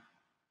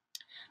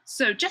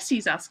 So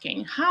Jesse's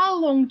asking, how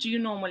long do you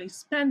normally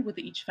spend with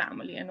each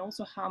family, and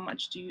also how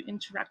much do you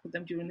interact with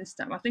them during this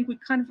time? I think we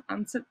kind of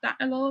answered that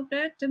a little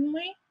bit, didn't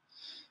we?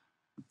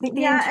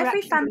 Yeah,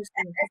 every family.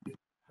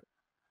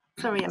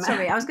 Sorry, Emma.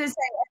 Sorry, I was going to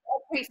say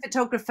every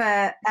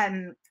photographer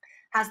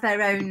has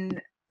their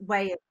own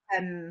way of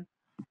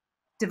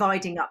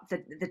dividing up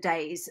the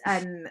days.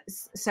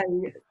 So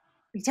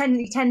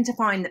you tend to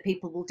find that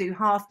people will do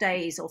half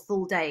days or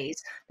full days,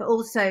 but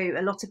also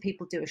a lot of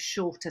people do a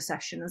shorter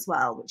session as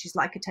well, which is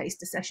like a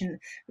taster session,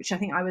 which I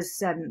think I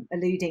was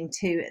alluding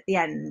to at the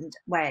end,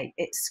 where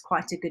it's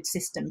quite a good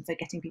system for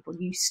getting people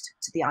used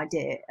to the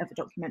idea of a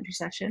documentary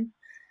session.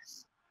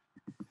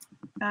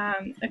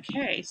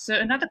 Okay, so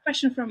another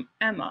question from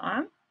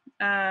Emma.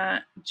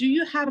 Do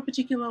you have a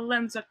particular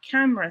lens or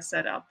camera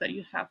setup that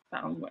you have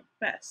found work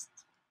best?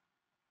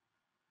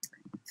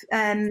 We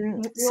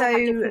all have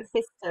different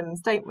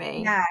systems, don't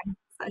we? Yeah.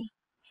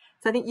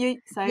 So I think you.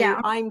 So yeah,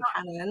 I'm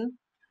Canon.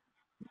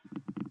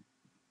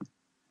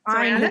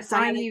 Sorry, Alice?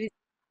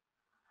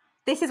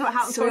 This is what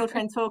happens when we all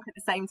try and talk at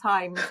the same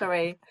time.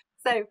 Sorry.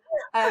 So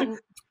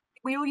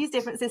we all use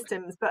different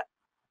systems, but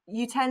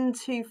you tend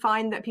to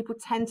find that people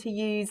tend to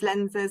use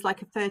lenses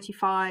like a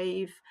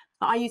 35.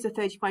 I use a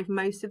 35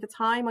 most of the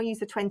time. I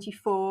use a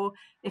 24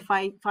 if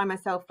I find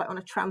myself like on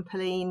a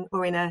trampoline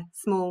or in a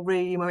small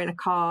room or in a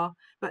car.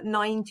 But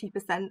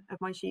 90% of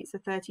my shoots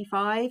are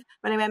 35.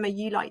 But I remember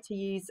you like to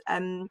use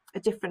a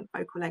different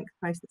focal length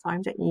most of the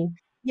time, don't you?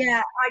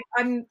 Yeah,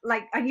 I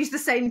use the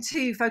same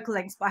two focal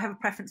lengths, but I have a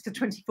preference for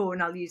 24,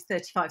 and I'll use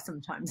 35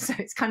 sometimes. So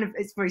it's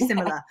very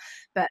similar.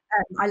 But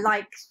I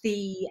like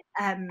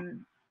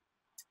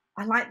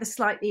the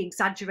slightly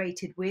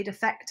exaggerated weird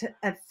effect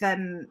of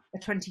a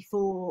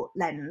 24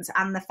 lens,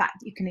 and the fact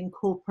that you can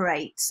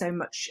incorporate so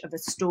much of a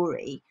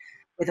story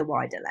with a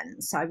wider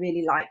lens. So I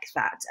really like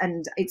that,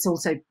 and it's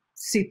also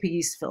super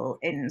useful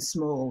in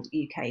small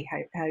UK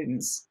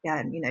homes,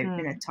 in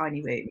a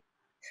tiny room.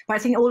 But I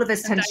think all of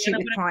us tend to shoot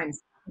with primes.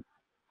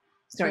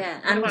 Sorry. Yeah,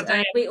 and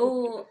we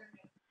all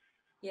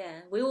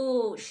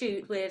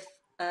shoot with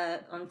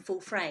on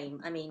full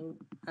frame. I mean,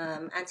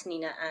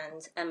 Antonina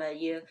and Emma,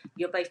 you're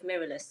both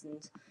mirrorless,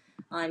 and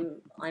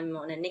I'm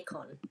on a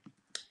Nikon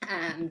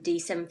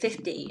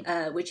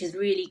D750, which is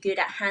really good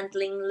at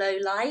handling low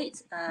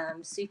light,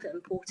 super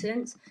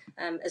important,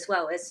 as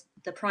well as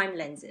the prime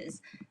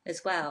lenses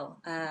as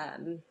well.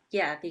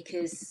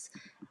 Because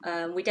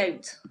I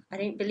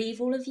don't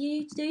believe all of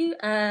you do.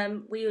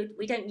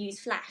 We don't use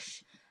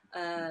flash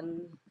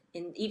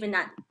even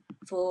that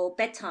for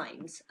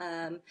bedtimes,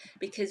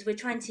 because we're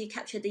trying to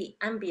capture the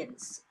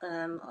ambience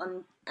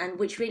and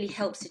which really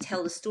helps to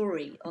tell the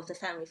story of the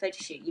family photo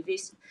shoot.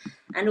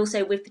 And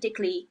also with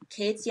particularly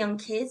young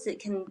kids, it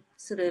can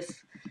sort of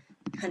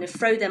kind of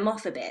throw them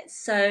off a bit.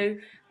 So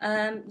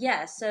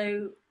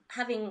so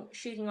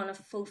shooting on a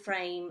full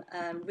frame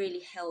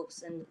really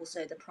helps, and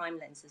also the prime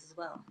lenses as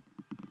well.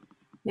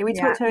 Yeah, we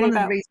talked earlier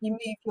about you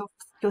move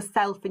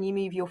yourself and you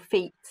move your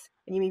feet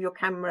and you move your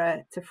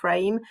camera to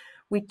frame.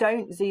 We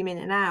don't zoom in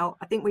and out.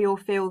 I think we all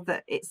feel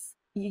that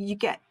you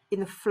get in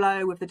the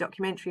flow of the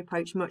documentary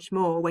approach much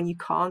more when you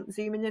can't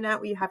zoom in and out,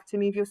 where you have to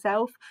move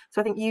yourself.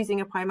 So I think using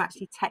a prime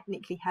actually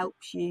technically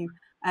helps you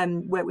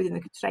work within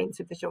the constraints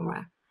of the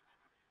genre.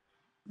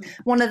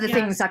 One of the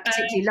things I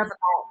particularly love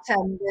about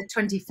the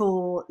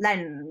 24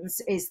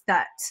 lens is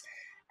that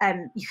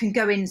you can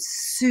go in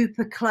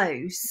super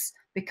close.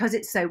 Because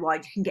it's so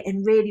wide, you can get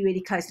in really,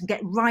 really close and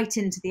get right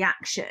into the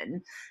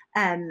action,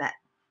 and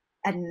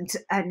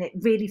it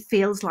really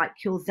feels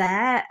like you're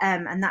there.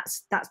 And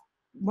that's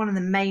one of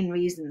the main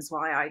reasons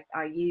why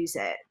I use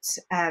it.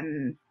 I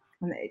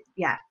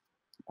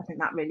think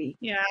that really.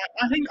 Yeah,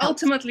 I think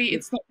ultimately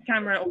it's not the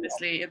camera,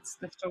 obviously, it's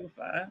the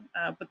photographer.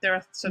 But there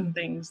are some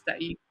things that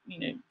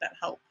that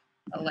help,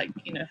 like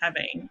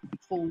having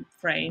full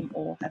frame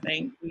or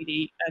having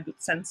really a good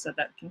sensor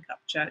that can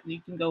capture.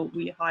 You can go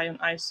really high on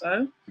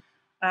ISO.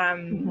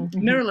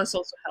 Mirrorless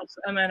also helps.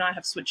 Emma and I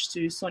have switched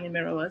to Sony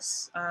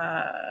mirrorless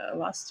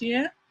last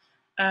year,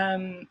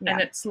 and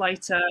it's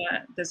lighter.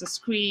 There's a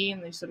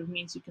screen, which sort of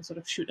means you can sort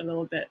of shoot a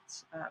little bit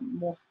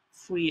more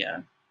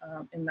freer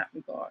in that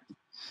regard.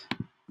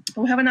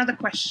 We have another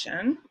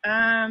question.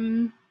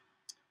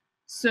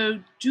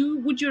 So,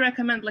 would you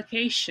recommend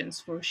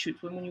locations for a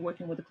shoot when you're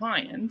working with a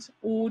client,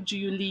 or do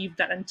you leave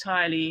that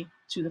entirely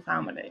to the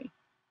family?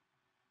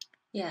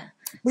 Yeah,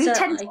 we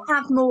tend to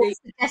have more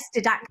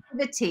suggested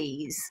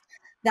activities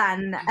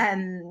than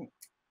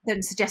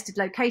suggested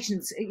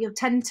locations. You'll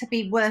tend to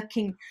be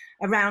working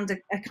around a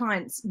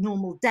client's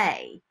normal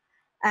day,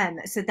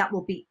 so that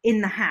will be in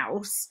the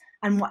house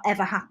and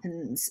whatever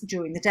happens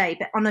during the day.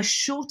 But on a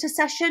shorter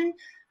session,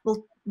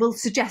 we'll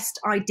suggest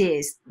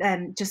ideas.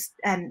 Just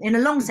in a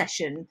long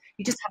session,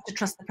 you just have to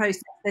trust the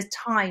process. There's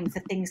time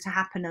for things to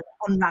happen and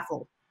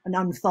unravel and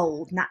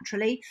unfold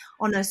naturally.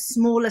 On a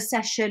smaller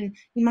session,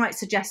 you might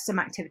suggest some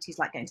activities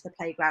like going to the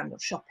playground or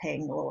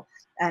shopping or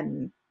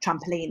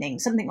trampolining,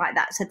 something like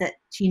that, so that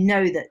you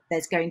know that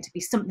there's going to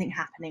be something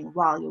happening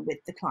while you're with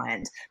the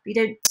client. But you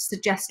don't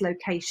suggest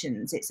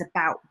locations. It's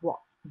about what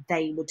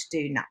they would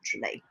do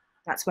naturally.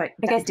 That's where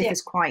it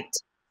differs quite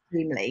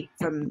extremely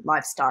from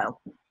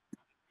lifestyle.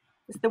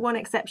 The one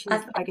exception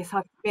is, I guess,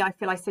 I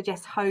feel I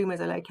suggest home as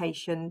a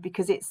location,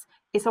 because it's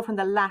often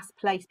the last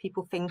place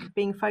people think of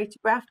being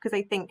photographed, because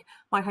they think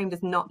my home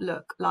does not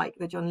look like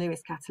the John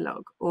Lewis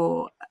catalogue,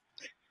 or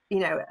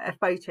a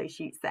photo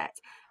shoot set,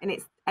 and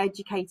it's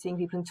educating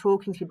people and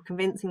talking to people,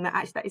 convincing that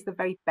actually that is the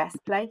very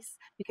best place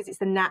because it's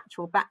the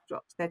natural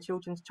backdrop to their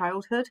children's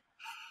childhood.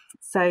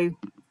 So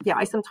yeah,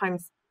 I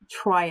sometimes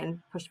try and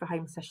push for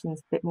home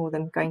sessions a bit more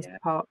than going to the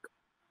park.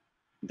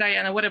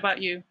 Diana, what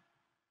about you?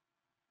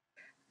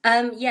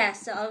 Yeah,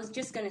 so I was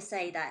just going to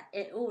say that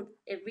it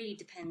really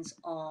depends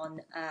on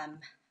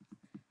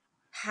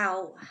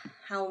how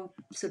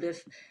sort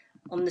of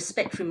on the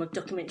spectrum of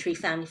documentary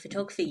family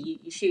photography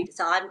you shoot.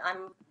 So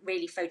I'm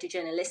really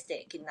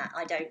photojournalistic in that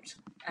I don't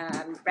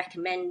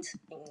recommend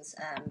things,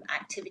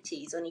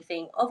 activities or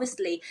anything.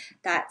 Obviously,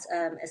 that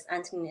as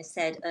Antonina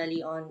said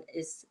early on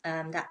is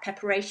that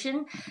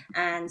preparation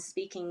and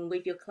speaking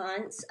with your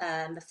clients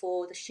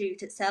before the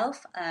shoot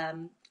itself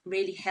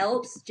really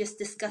helps. Just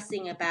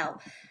discussing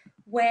about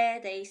where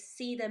they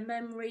see their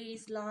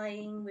memories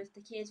lying with the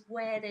kids,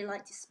 where they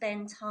like to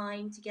spend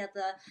time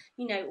together,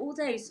 all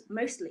those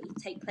mostly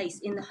take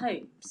place in the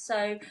home.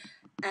 So,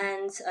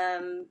 and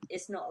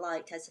it's not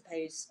like, I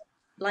suppose,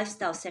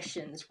 lifestyle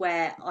sessions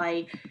where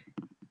I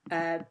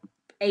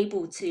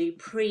able to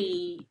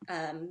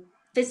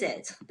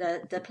visit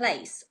the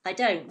place. I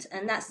don't,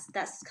 and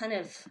that's kind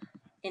of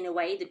in a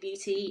way the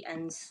beauty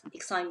and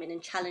excitement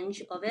and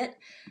challenge of it.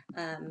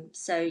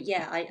 So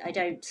yeah, I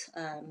don't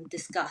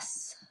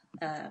discuss.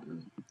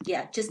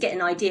 Just get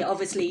an idea,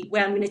 obviously,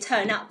 where I'm going to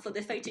turn up for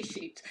the photo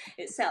shoot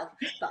itself.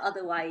 But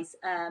otherwise,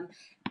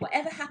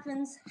 whatever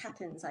happens,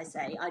 I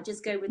say. I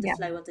just go with the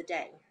flow of the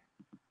day.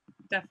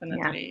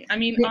 Definitely. I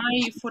mean,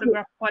 I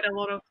photograph quite a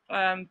lot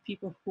of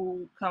people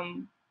who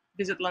come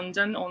visit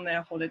London on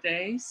their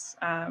holidays.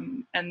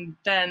 And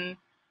then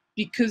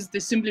because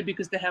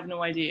they have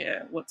no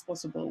idea what's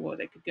possible, where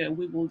they could go,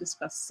 we will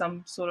discuss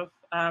some sort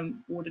of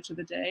order to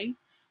the day.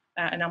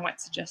 And I might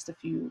suggest a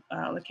few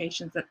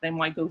locations that they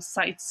might go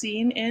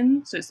sightseeing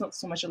in. So it's not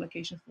so much a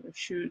location for a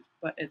shoot,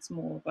 but it's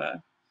more of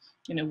a,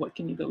 what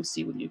can you go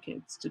see with your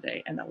kids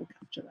today? And I will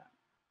capture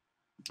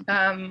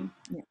that.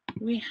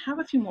 We have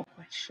a few more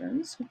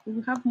questions.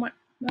 We have a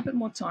bit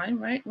more time,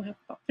 right? We have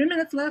about 3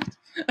 minutes left.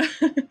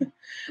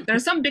 There are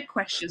some big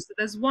questions.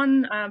 There's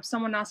one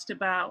someone asked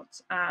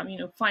about,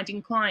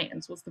 finding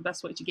clients. What's the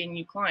best way to gain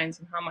new clients,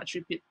 and how much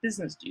repeat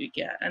business do you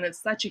get? And it's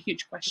such a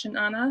huge question,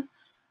 Anna,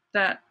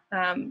 that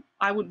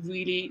I would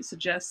really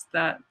suggest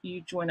that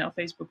you join our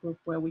Facebook group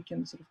where we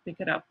can sort of pick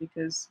it up,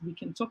 because we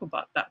can talk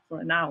about that for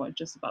an hour,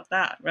 just about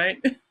that,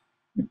 right?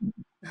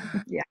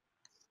 Yeah.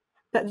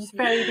 That's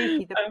very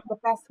beefy. The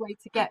best way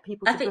to get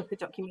people to book a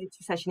documentary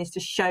session is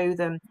to show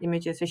them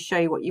images, to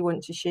show what you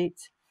want to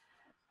shoot,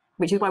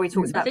 which is why we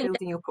talked about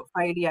building your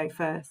portfolio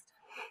first.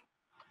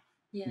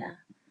 Yeah.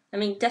 I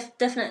mean,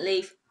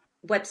 definitely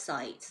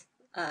website,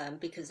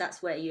 because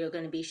that's where you're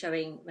going to be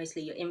showing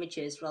mostly your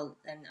images rather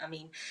than, I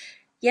mean,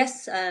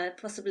 yes,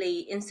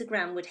 possibly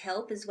Instagram would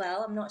help as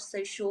well. I'm not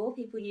so sure.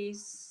 People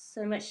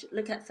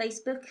look at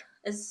Facebook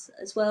as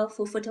well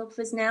for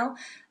photographers now.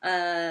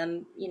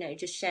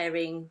 Just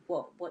sharing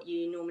what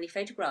you normally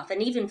photograph,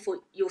 and even for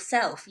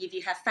yourself, if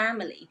you have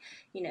family,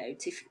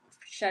 to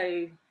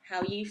show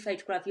how you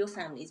photograph your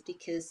families,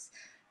 because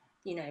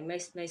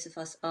most of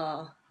us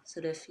are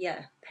sort of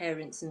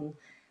parents and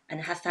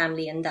have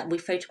family, and that we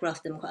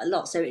photograph them quite a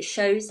lot. So it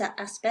shows that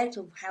aspect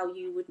of how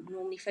you would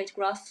normally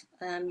photograph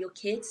your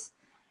kids.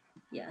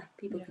 Yeah,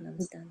 people can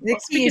understand. Well,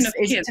 speaking of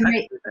kids,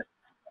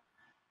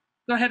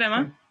 go ahead,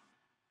 Emma.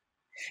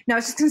 No, I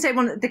was just going to say,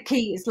 one of the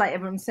key is, like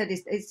everyone said,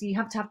 is you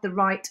have to have the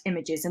right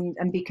images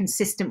and be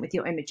consistent with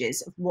your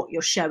images of what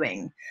you're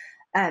showing.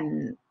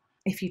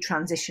 If you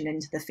transition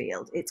into the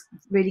field, it's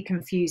really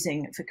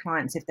confusing for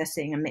clients if they're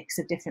seeing a mix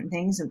of different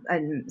things,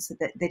 and so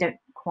that they don't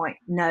quite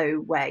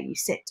know where you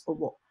sit or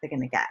what they're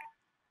going to get.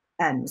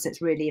 So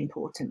it's really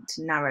important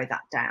to narrow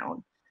that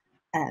down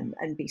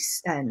and be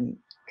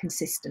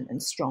consistent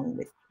and strong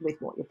with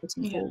what you're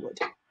putting forward.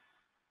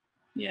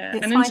 Yeah,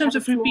 and in terms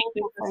of repeat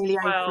business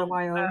as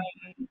well.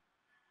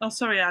 Oh,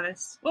 sorry,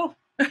 Alice. Oh.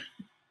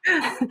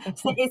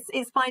 So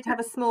it's fine to have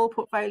a small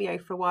portfolio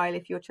for a while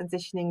if you're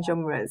transitioning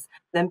genres,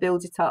 then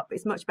build it up.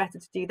 It's much better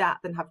to do that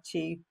than have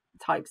two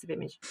types of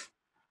image.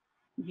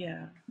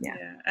 Yeah.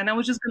 And I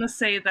was just going to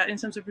say that in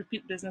terms of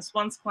repeat business,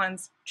 once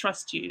clients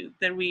trust you,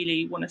 they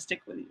really want to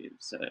stick with you.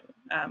 So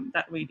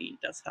that really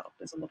does help.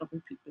 There's a lot of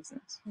repeat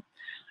business.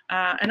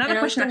 Another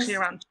question actually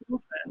around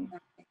children.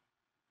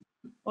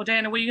 Oh,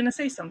 Diana, were you going to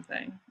say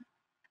something?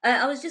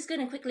 I was just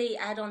going to quickly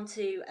add on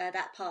to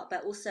that part,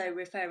 but also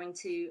referring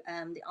to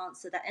the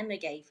answer that Emma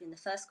gave in the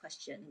first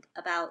question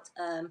about,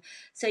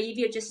 so if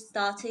you're just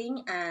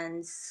starting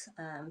and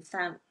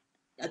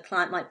a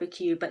client might book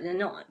you, but they're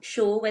not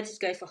sure whether to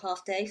go for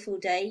half day, full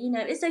day,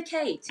 it's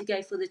okay to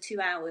go for the 2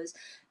 hours,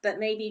 but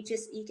maybe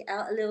just eke it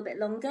out a little bit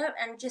longer,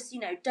 and just,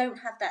 don't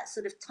have that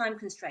sort of time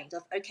constraint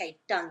of, okay,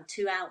 done,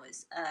 2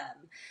 hours.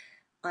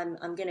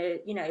 I'm going to,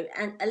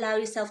 and allow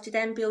yourself to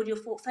then build your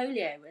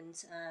portfolio and,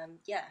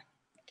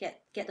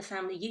 get the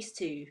family used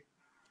to,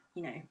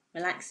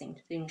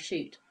 relaxing, doing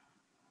shoot.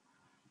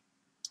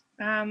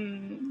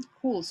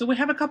 Cool. So we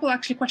have a couple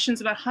actually questions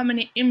about how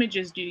many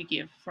images do you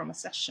give from a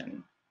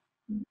session?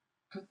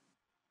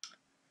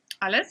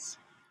 Alice?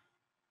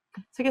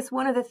 So I guess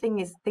one of the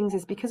things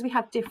is because we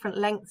have different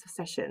lengths of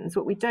sessions,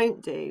 what we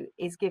don't do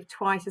is give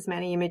twice as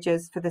many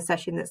images for the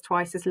session that's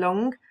twice as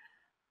long,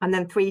 and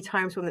then 3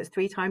 times one that's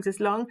 3 times as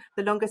long.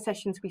 The longer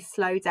sessions we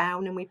slow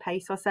down and we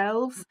pace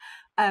ourselves.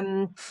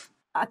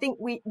 I think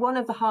one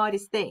of the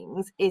hardest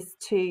things is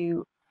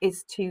to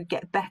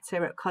get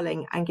better at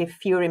culling and give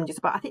fewer images,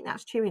 but I think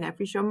that's true in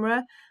every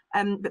genre.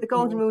 But the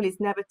golden rule is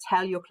never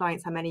tell your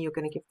clients how many you're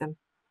going to give them.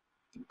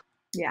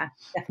 Yeah,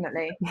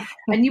 definitely.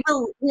 And you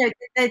will, you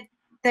know,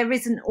 there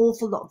is an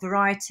awful lot of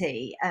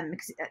variety.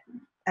 Because,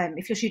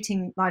 if you're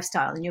shooting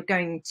lifestyle and you're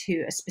going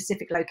to a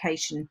specific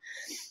location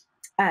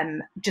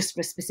just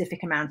for a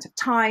specific amount of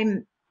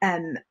time,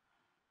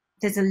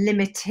 there's a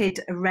limited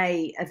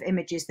array of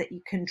images that you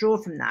can draw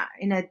from that.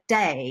 In a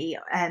day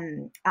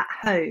at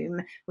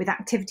home with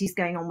activities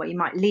going on where you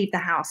might leave the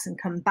house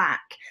and come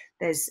back,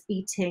 there's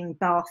eating,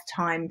 bath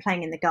time,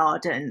 playing in the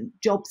garden,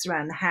 jobs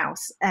around the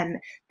house.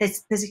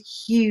 There's a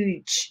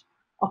huge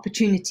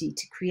opportunity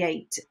to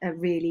create a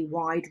really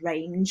wide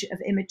range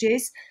of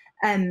images.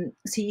 So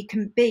you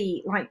can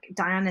be, like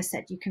Diana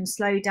said, you can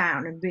slow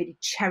down and really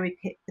cherry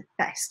pick the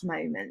best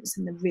moments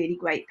and the really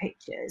great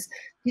pictures.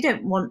 You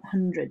don't want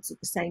hundreds of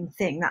the same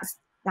thing.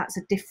 That's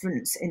a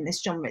difference in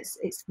this genre.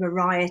 It's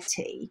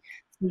variety.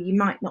 You're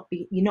not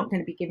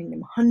going to be giving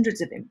them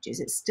hundreds of images.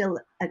 It's still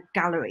a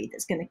gallery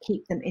that's going to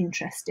keep them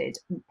interested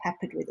and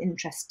peppered with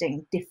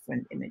interesting,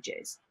 different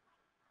images.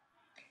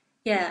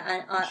 Yeah,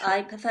 and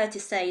I prefer to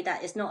say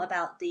that it's not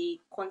about the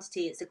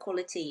quantity, it's the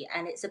quality,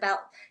 and it's about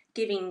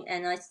giving,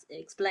 and I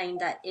explained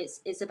that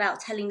it's about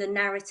telling the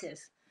narrative.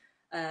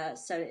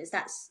 So it's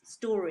that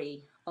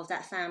story of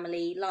that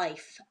family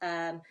life.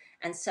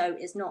 And so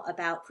it's not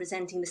about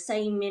presenting the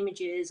same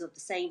images of the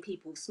same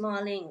people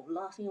smiling or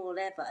laughing or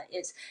whatever.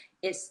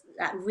 It's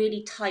that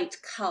really tight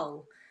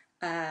cull.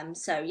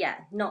 So yeah,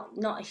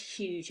 not a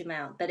huge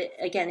amount, but it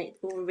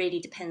all really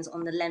depends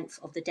on the length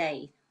of the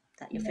day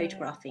that you're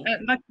photographing.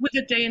 Like with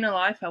a day in a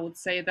life, I would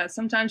say that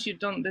sometimes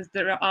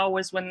there are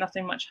hours when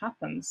nothing much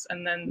happens,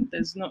 and then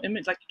there's no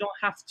image. Like, you don't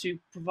have to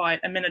provide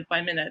a minute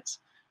by minute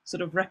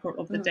sort of record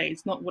of the day.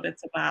 It's not what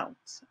it's about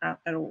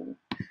at all.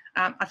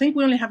 I think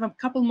we only have a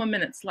couple more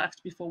minutes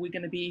left before we're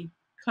going to be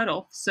cut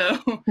off. So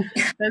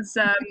there's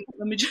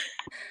let me just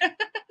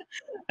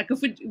like,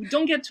 if we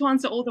don't get to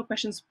answer all the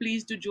questions,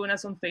 please do join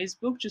us on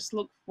Facebook. Just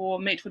look for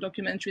Made for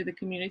Documentary, the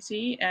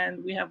community,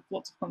 and we have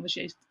lots of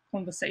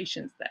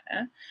conversations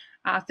there.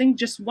 I think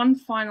just one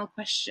final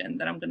question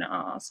that I'm going to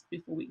ask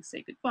before we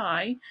say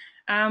goodbye.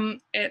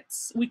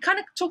 We kind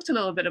of talked a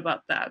little bit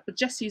about that, but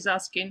Jessie's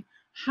asking,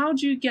 how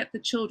do you get the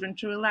children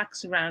to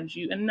relax around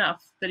you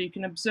enough that you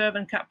can observe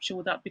and capture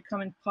without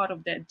becoming part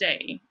of their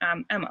day?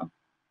 Emma?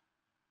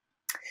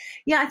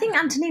 Yeah, I think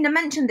Antonina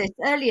mentioned this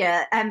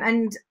earlier,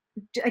 and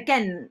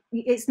again,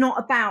 it's not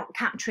about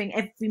capturing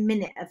every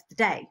minute of the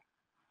day.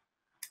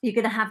 You're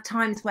going to have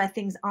times where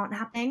things aren't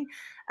happening,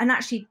 and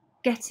actually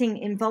getting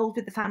involved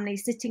with the family,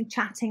 sitting,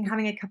 chatting,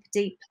 having a cup of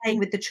tea, playing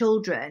with the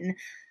children,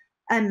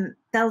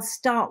 they'll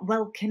start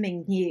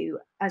welcoming you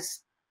as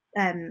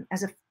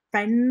a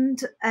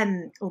friend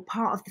or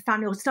part of the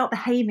family, or start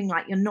behaving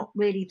like you're not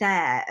really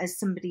there as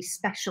somebody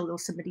special or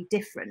somebody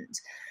different.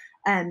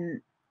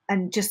 And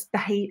just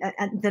behave,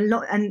 and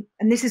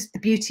this is the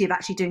beauty of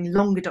actually doing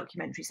longer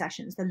documentary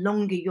sessions. The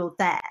longer you're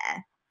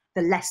there,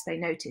 the less they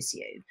notice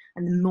you,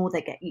 and the more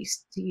they get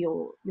used to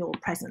your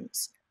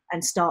presence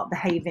and start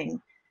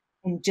behaving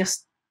in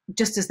just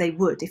as they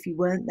would if you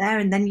weren't there.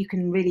 And then you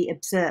can really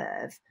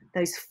observe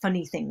those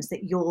funny things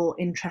that you're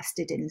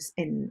interested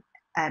in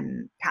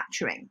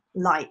capturing,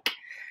 like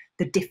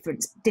the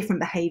different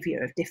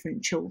behavior of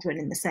different children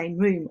in the same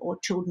room, or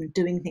children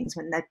doing things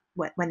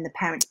when the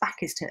parent's back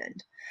is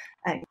turned.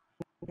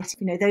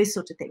 Those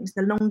sort of things.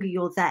 The longer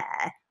you're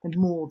there, the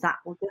more that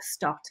will just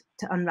start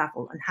to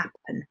unravel and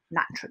happen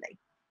naturally.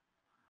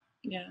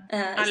 Yeah.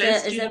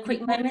 Is there a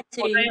quick moment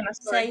to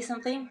say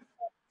something?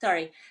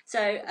 Sorry. So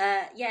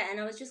and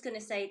I was just going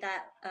to say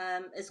that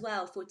as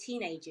well, for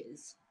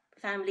teenagers,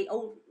 family,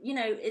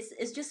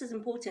 it's just as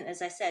important,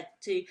 as I said,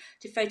 to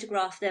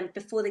photograph them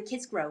before the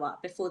kids grow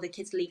up, before the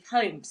kids leave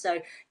home. So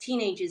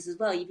teenagers as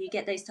well, if you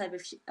get those type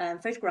of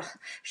photograph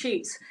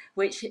shoots,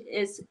 which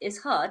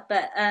is hard,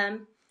 but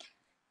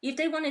if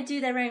they want to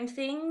do their own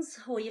things,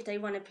 or if they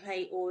want to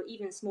play, or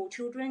even small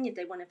children, if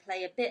they want to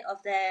play a bit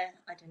of their,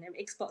 I don't know,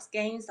 Xbox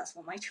games, that's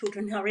what my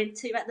children are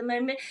into at the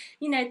moment,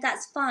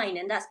 that's fine.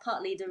 And that's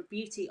partly the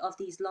beauty of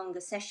these longer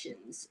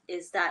sessions,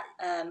 is that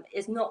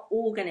it's not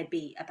all going to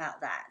be about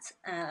that.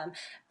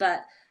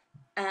 But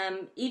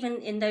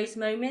even in those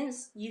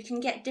moments, you can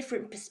get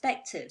different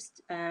perspectives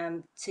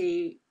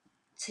to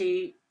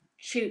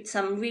shoot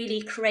some really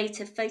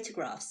creative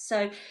photographs.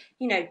 So,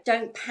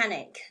 don't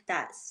panic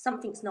that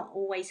something's not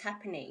always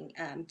happening.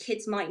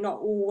 Kids might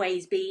not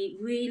always be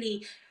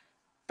really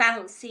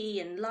bouncy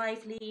and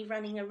lively,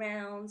 running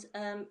around.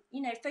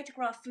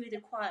 Photograph through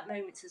the quiet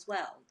moments as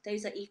well.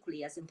 Those are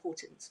equally as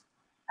important.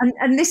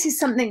 And this is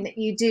something that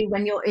you do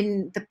when you're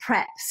in the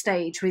prep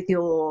stage with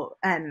your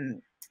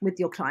with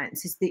your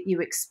clients is that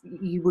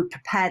you would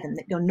prepare them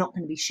that you're not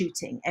going to be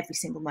shooting every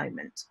single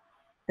moment.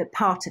 That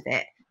part of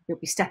it, you'll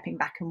be stepping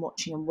back and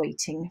watching and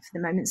waiting for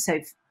the moment. So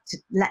to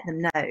let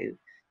them know,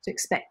 to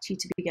expect you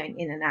to be going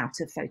in and out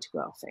of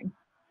photographing.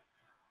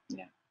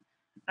 Yeah.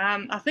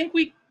 I think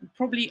we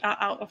probably are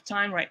out of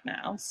time right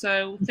now.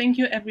 So thank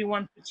you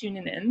everyone for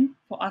tuning in,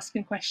 for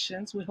asking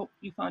questions. We hope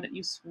you found it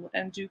useful,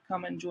 and do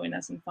come and join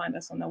us and find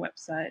us on our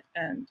website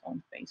and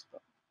on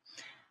Facebook.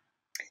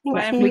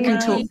 Thank We can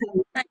talk.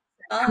 Bye.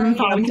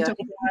 Yeah, we can talk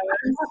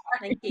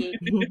Thank you.